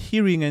we've been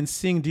hearing and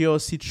seeing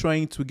DRC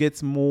trying to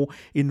get more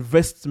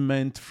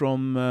investment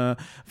from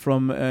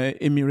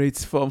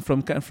Emirates,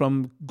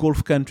 from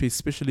Gulf countries,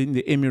 especially in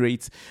the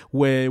Emirates,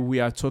 where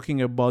we are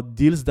talking about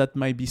deals that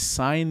might be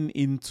signed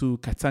into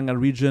Katanga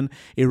region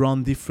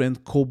around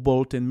different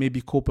cobalt and maybe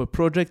copper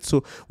projects.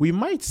 So we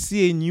might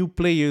see new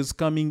players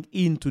coming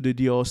into the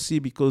DRC,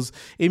 because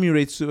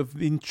Emirates have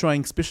been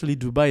trying, especially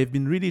Dubai, have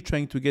been really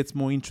trying to get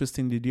more interest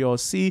in the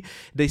DRC.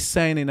 They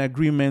signed an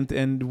agreement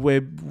and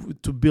were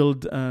to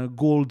build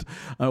gold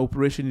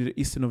operation in the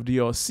eastern of the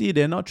DRC.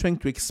 They're now trying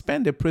to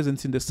expand their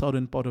presence in the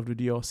southern part of the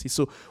DRC.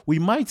 So we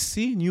might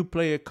see new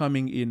player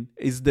coming in.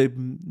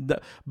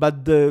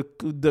 But the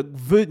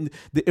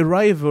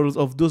arrivals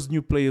of those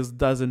new players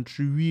doesn't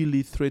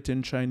really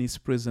threaten Chinese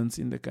presence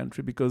in the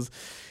country, because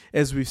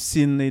as we've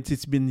seen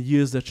it's been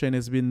years that China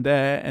has been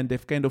there, and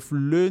they've kind of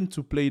learned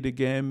to play the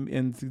game.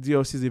 And the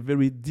DRC is a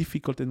very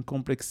difficult and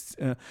complex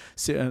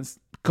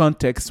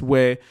context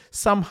where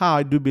somehow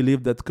I do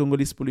believe that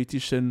Congolese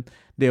politicians,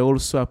 they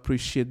also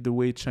appreciate the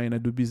way China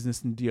do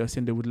business in DRC,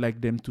 and they would like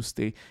them to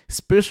stay,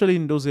 especially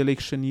in those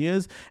election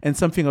years. And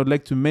something I'd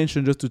like to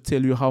mention, just to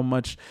tell you how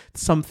much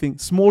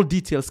small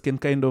details can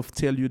kind of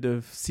tell you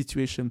the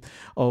situation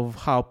of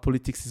how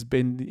politics is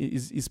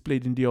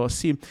played in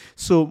DRC.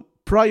 So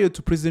prior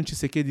to President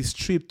Tshisekedi's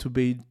trip to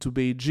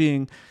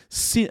Beijing,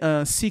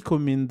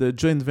 SECOMIN, the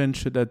joint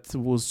venture that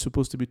was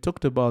supposed to be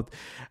talked about,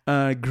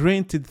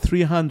 granted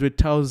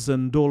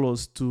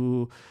 $300,000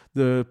 to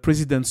the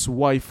President's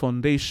Wife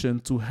Foundation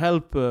to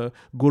help go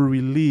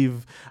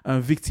relieve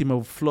a victim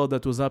of flood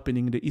that was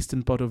happening in the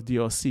eastern part of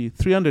DRC.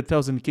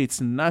 300,000 K,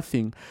 it's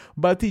nothing.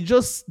 But it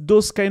just,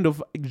 those kind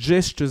of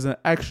gestures and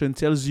action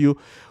tells you,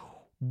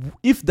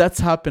 if that's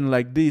happened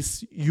like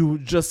this, you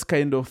just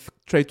kind of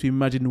try to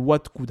imagine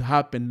what could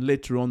happen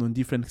later on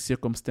different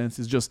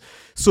circumstances. Just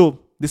so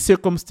the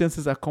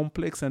circumstances are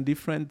complex and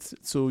different,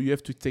 so you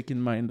have to take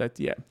in mind that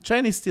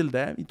China is still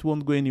there; it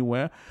won't go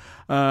anywhere.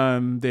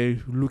 They're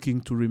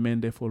looking to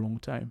remain there for a long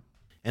time.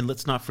 And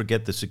let's not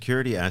forget the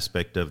security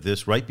aspect of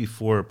this. Right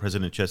before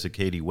President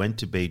Tshisekedi went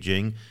to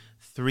Beijing,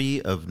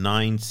 3 of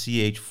 9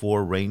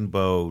 CH-4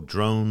 Rainbow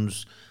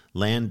drones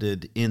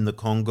landed in the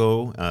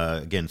Congo.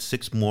 Again,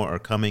 6 more are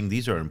coming.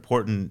 These are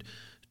important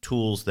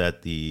tools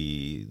that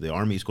the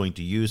army is going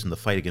to use in the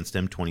fight against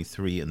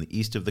M23 in the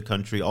east of the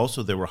country.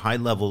 Also, there were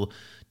high-level,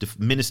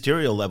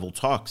 ministerial-level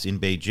talks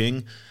in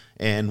Beijing.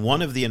 And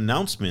one of the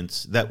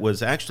announcements that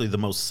was actually the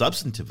most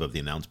substantive of the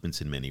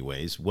announcements in many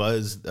ways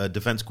was a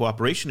defense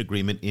cooperation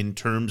agreement in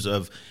terms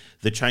of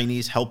the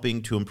Chinese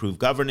helping to improve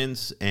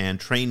governance and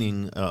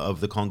training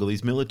of the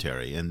Congolese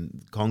military.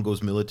 And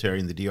Congo's military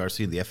and the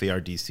DRC and the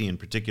FARDC in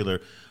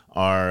particular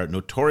are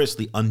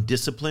notoriously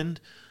undisciplined.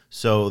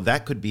 So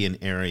that could be an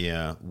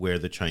area where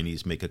the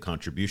Chinese make a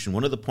contribution.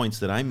 One of the points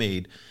that I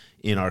made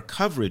in our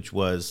coverage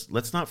was,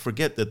 let's not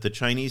forget that the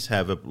Chinese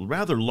have a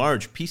rather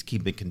large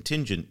peacekeeping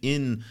contingent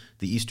in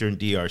the eastern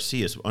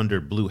DRC as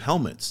under blue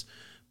helmets.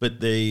 But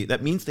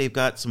that means they've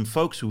got some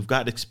folks who've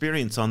got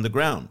experience on the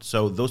ground.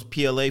 So those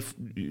PLA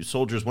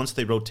soldiers, once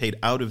they rotate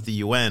out of the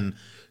UN,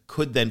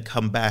 could then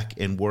come back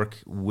and work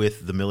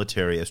with the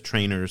military as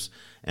trainers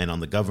and on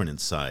the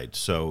governance side.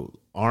 So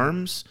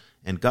arms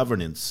and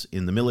governance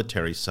in the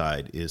military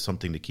side is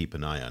something to keep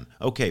an eye on.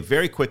 Okay,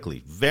 very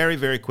quickly,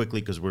 very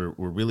quickly, because we're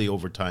really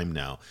over time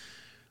now.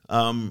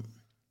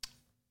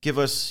 Give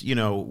us,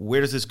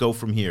 where does this go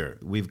from here?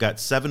 We've got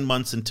 7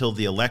 months until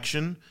the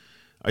election.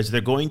 Is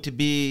there going to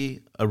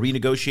be a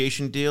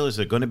renegotiation deal? Is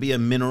there going to be a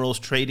minerals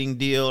trading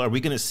deal? Are we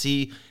going to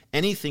see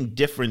anything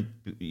different,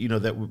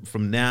 that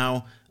from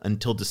now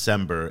until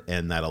December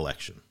and that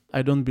election?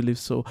 I don't believe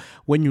so.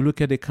 When you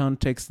look at the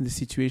context and the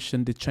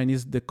situation,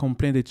 the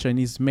complaint the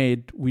Chinese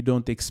made, we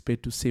don't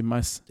expect to see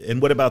mass.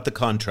 And what about the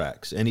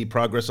contracts? Any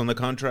progress on the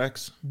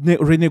contracts?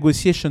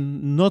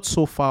 Renegotiation, not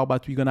so far,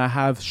 but we're going to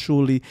have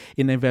surely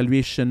an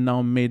evaluation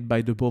now made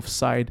by the both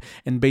sides.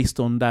 And based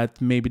on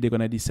that, maybe they're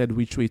going to decide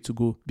which way to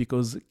go.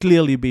 Because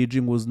clearly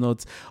Beijing was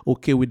not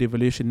okay with the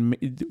evaluation.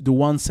 The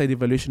one-side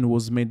evaluation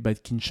was made by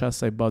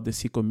Kinshasa about the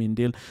CICOMIN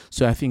deal.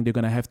 So I think they're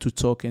going to have to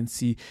talk and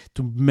see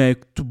to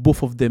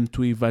both of them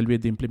to evaluate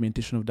the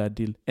implementation of that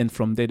deal, and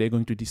from there they're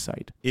going to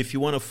decide. If you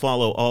want to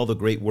follow all the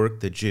great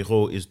work that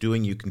Géraud is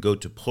doing, you can go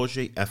to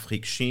Projet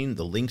Afrique Chine.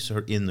 The links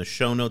are in the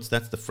show notes.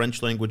 That's the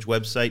French language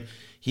website.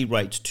 He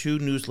writes 2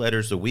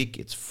 newsletters a week.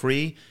 It's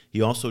free.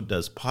 He also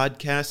does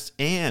podcasts,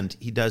 and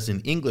he does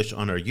in English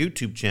on our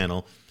YouTube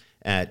channel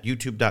at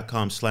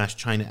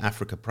youtube.com/China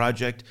Africa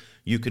Project.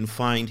 You can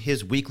find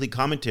his weekly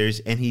commentaries,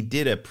 and he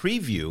did a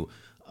preview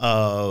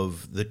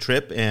of the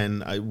trip,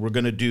 and we're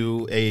going to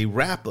do a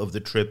wrap of the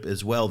trip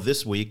as well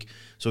this week.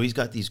 So he's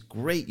got these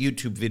great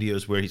YouTube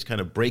videos where he's kind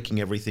of breaking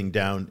everything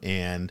down,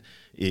 and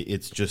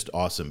it's just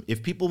awesome.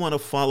 If people want to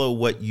follow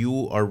what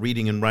you are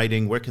reading and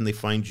writing, where can they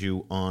find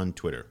you on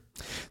Twitter?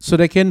 So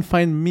they can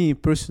find me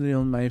personally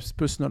on my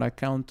personal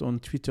account on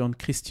Twitter on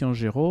Christian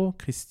Géraud,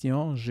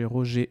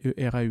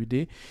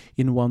 Géraud,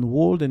 in one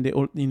word,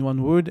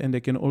 and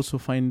they can also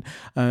find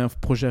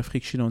Projet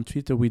Afrique Chine on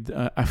Twitter with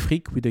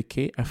Afrique with a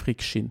K, Afrique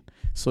Chine.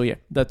 So yeah,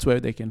 that's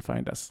where they can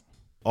find us.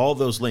 All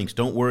those links,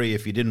 don't worry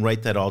if you didn't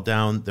write that all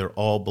down, they're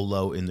all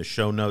below in the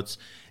show notes.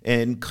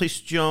 And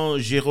Christian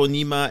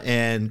Géronima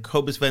and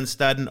Cobus Van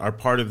Staden are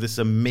part of this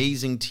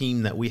amazing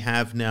team that we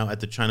have now at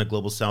the China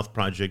Global South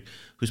Project,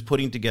 who's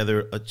putting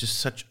together just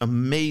such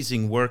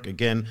amazing work.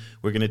 Again,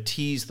 we're going to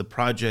tease the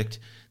project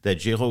that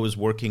Géraud is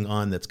working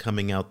on that's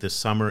coming out this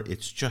summer.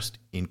 It's just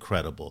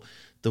incredible.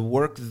 The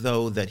work,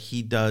 though, that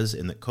he does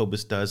and that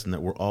Cobus does and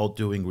that we're all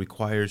doing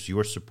requires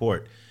your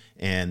support.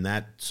 And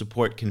that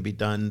support can be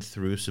done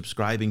through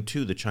subscribing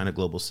to the China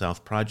Global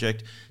South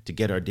Project to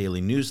get our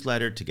daily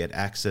newsletter, to get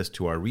access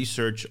to our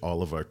research,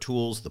 all of our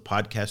tools, the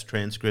podcast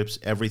transcripts,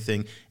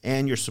 everything.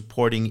 And you're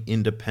supporting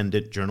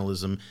independent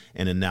journalism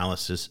and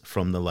analysis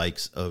from the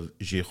likes of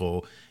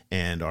Géraud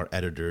and our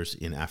editors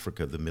in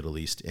Africa, the Middle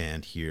East,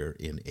 and here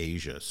in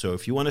Asia. So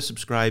if you want to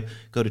subscribe,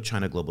 go to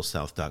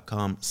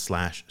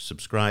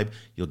ChinaGlobalSouth.com/subscribe.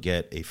 You'll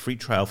get a free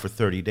trial for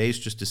 30 days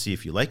just to see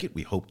if you like it.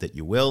 We hope that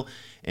you will.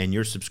 And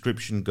your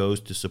subscription goes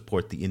to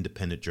support the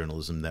independent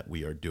journalism that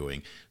we are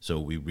doing. So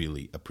we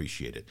really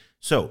appreciate it.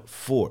 So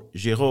for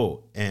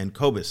Géraud and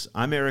Cobus,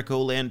 I'm Eric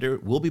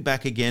Olander. We'll be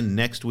back again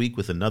next week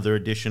with another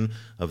edition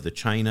of the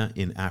China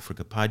in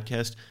Africa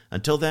podcast.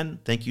 Until then,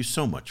 thank you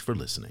so much for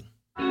listening.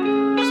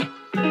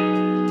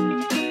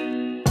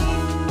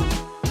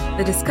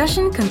 The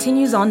discussion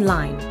continues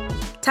online.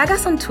 Tag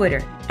us on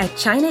Twitter at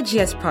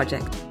ChinaGS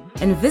Project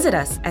and visit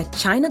us at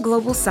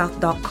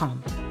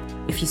ChinaGlobalSouth.com.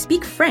 If you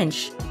speak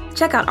French,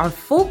 check out our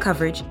full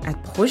coverage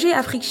at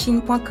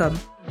ProjetAfriqueChine.com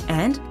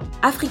and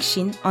Afrique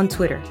Chine on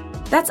Twitter.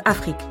 That's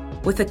Afrique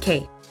with a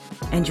K.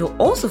 And you'll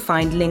also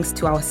find links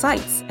to our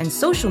sites and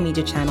social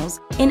media channels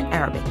in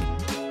Arabic.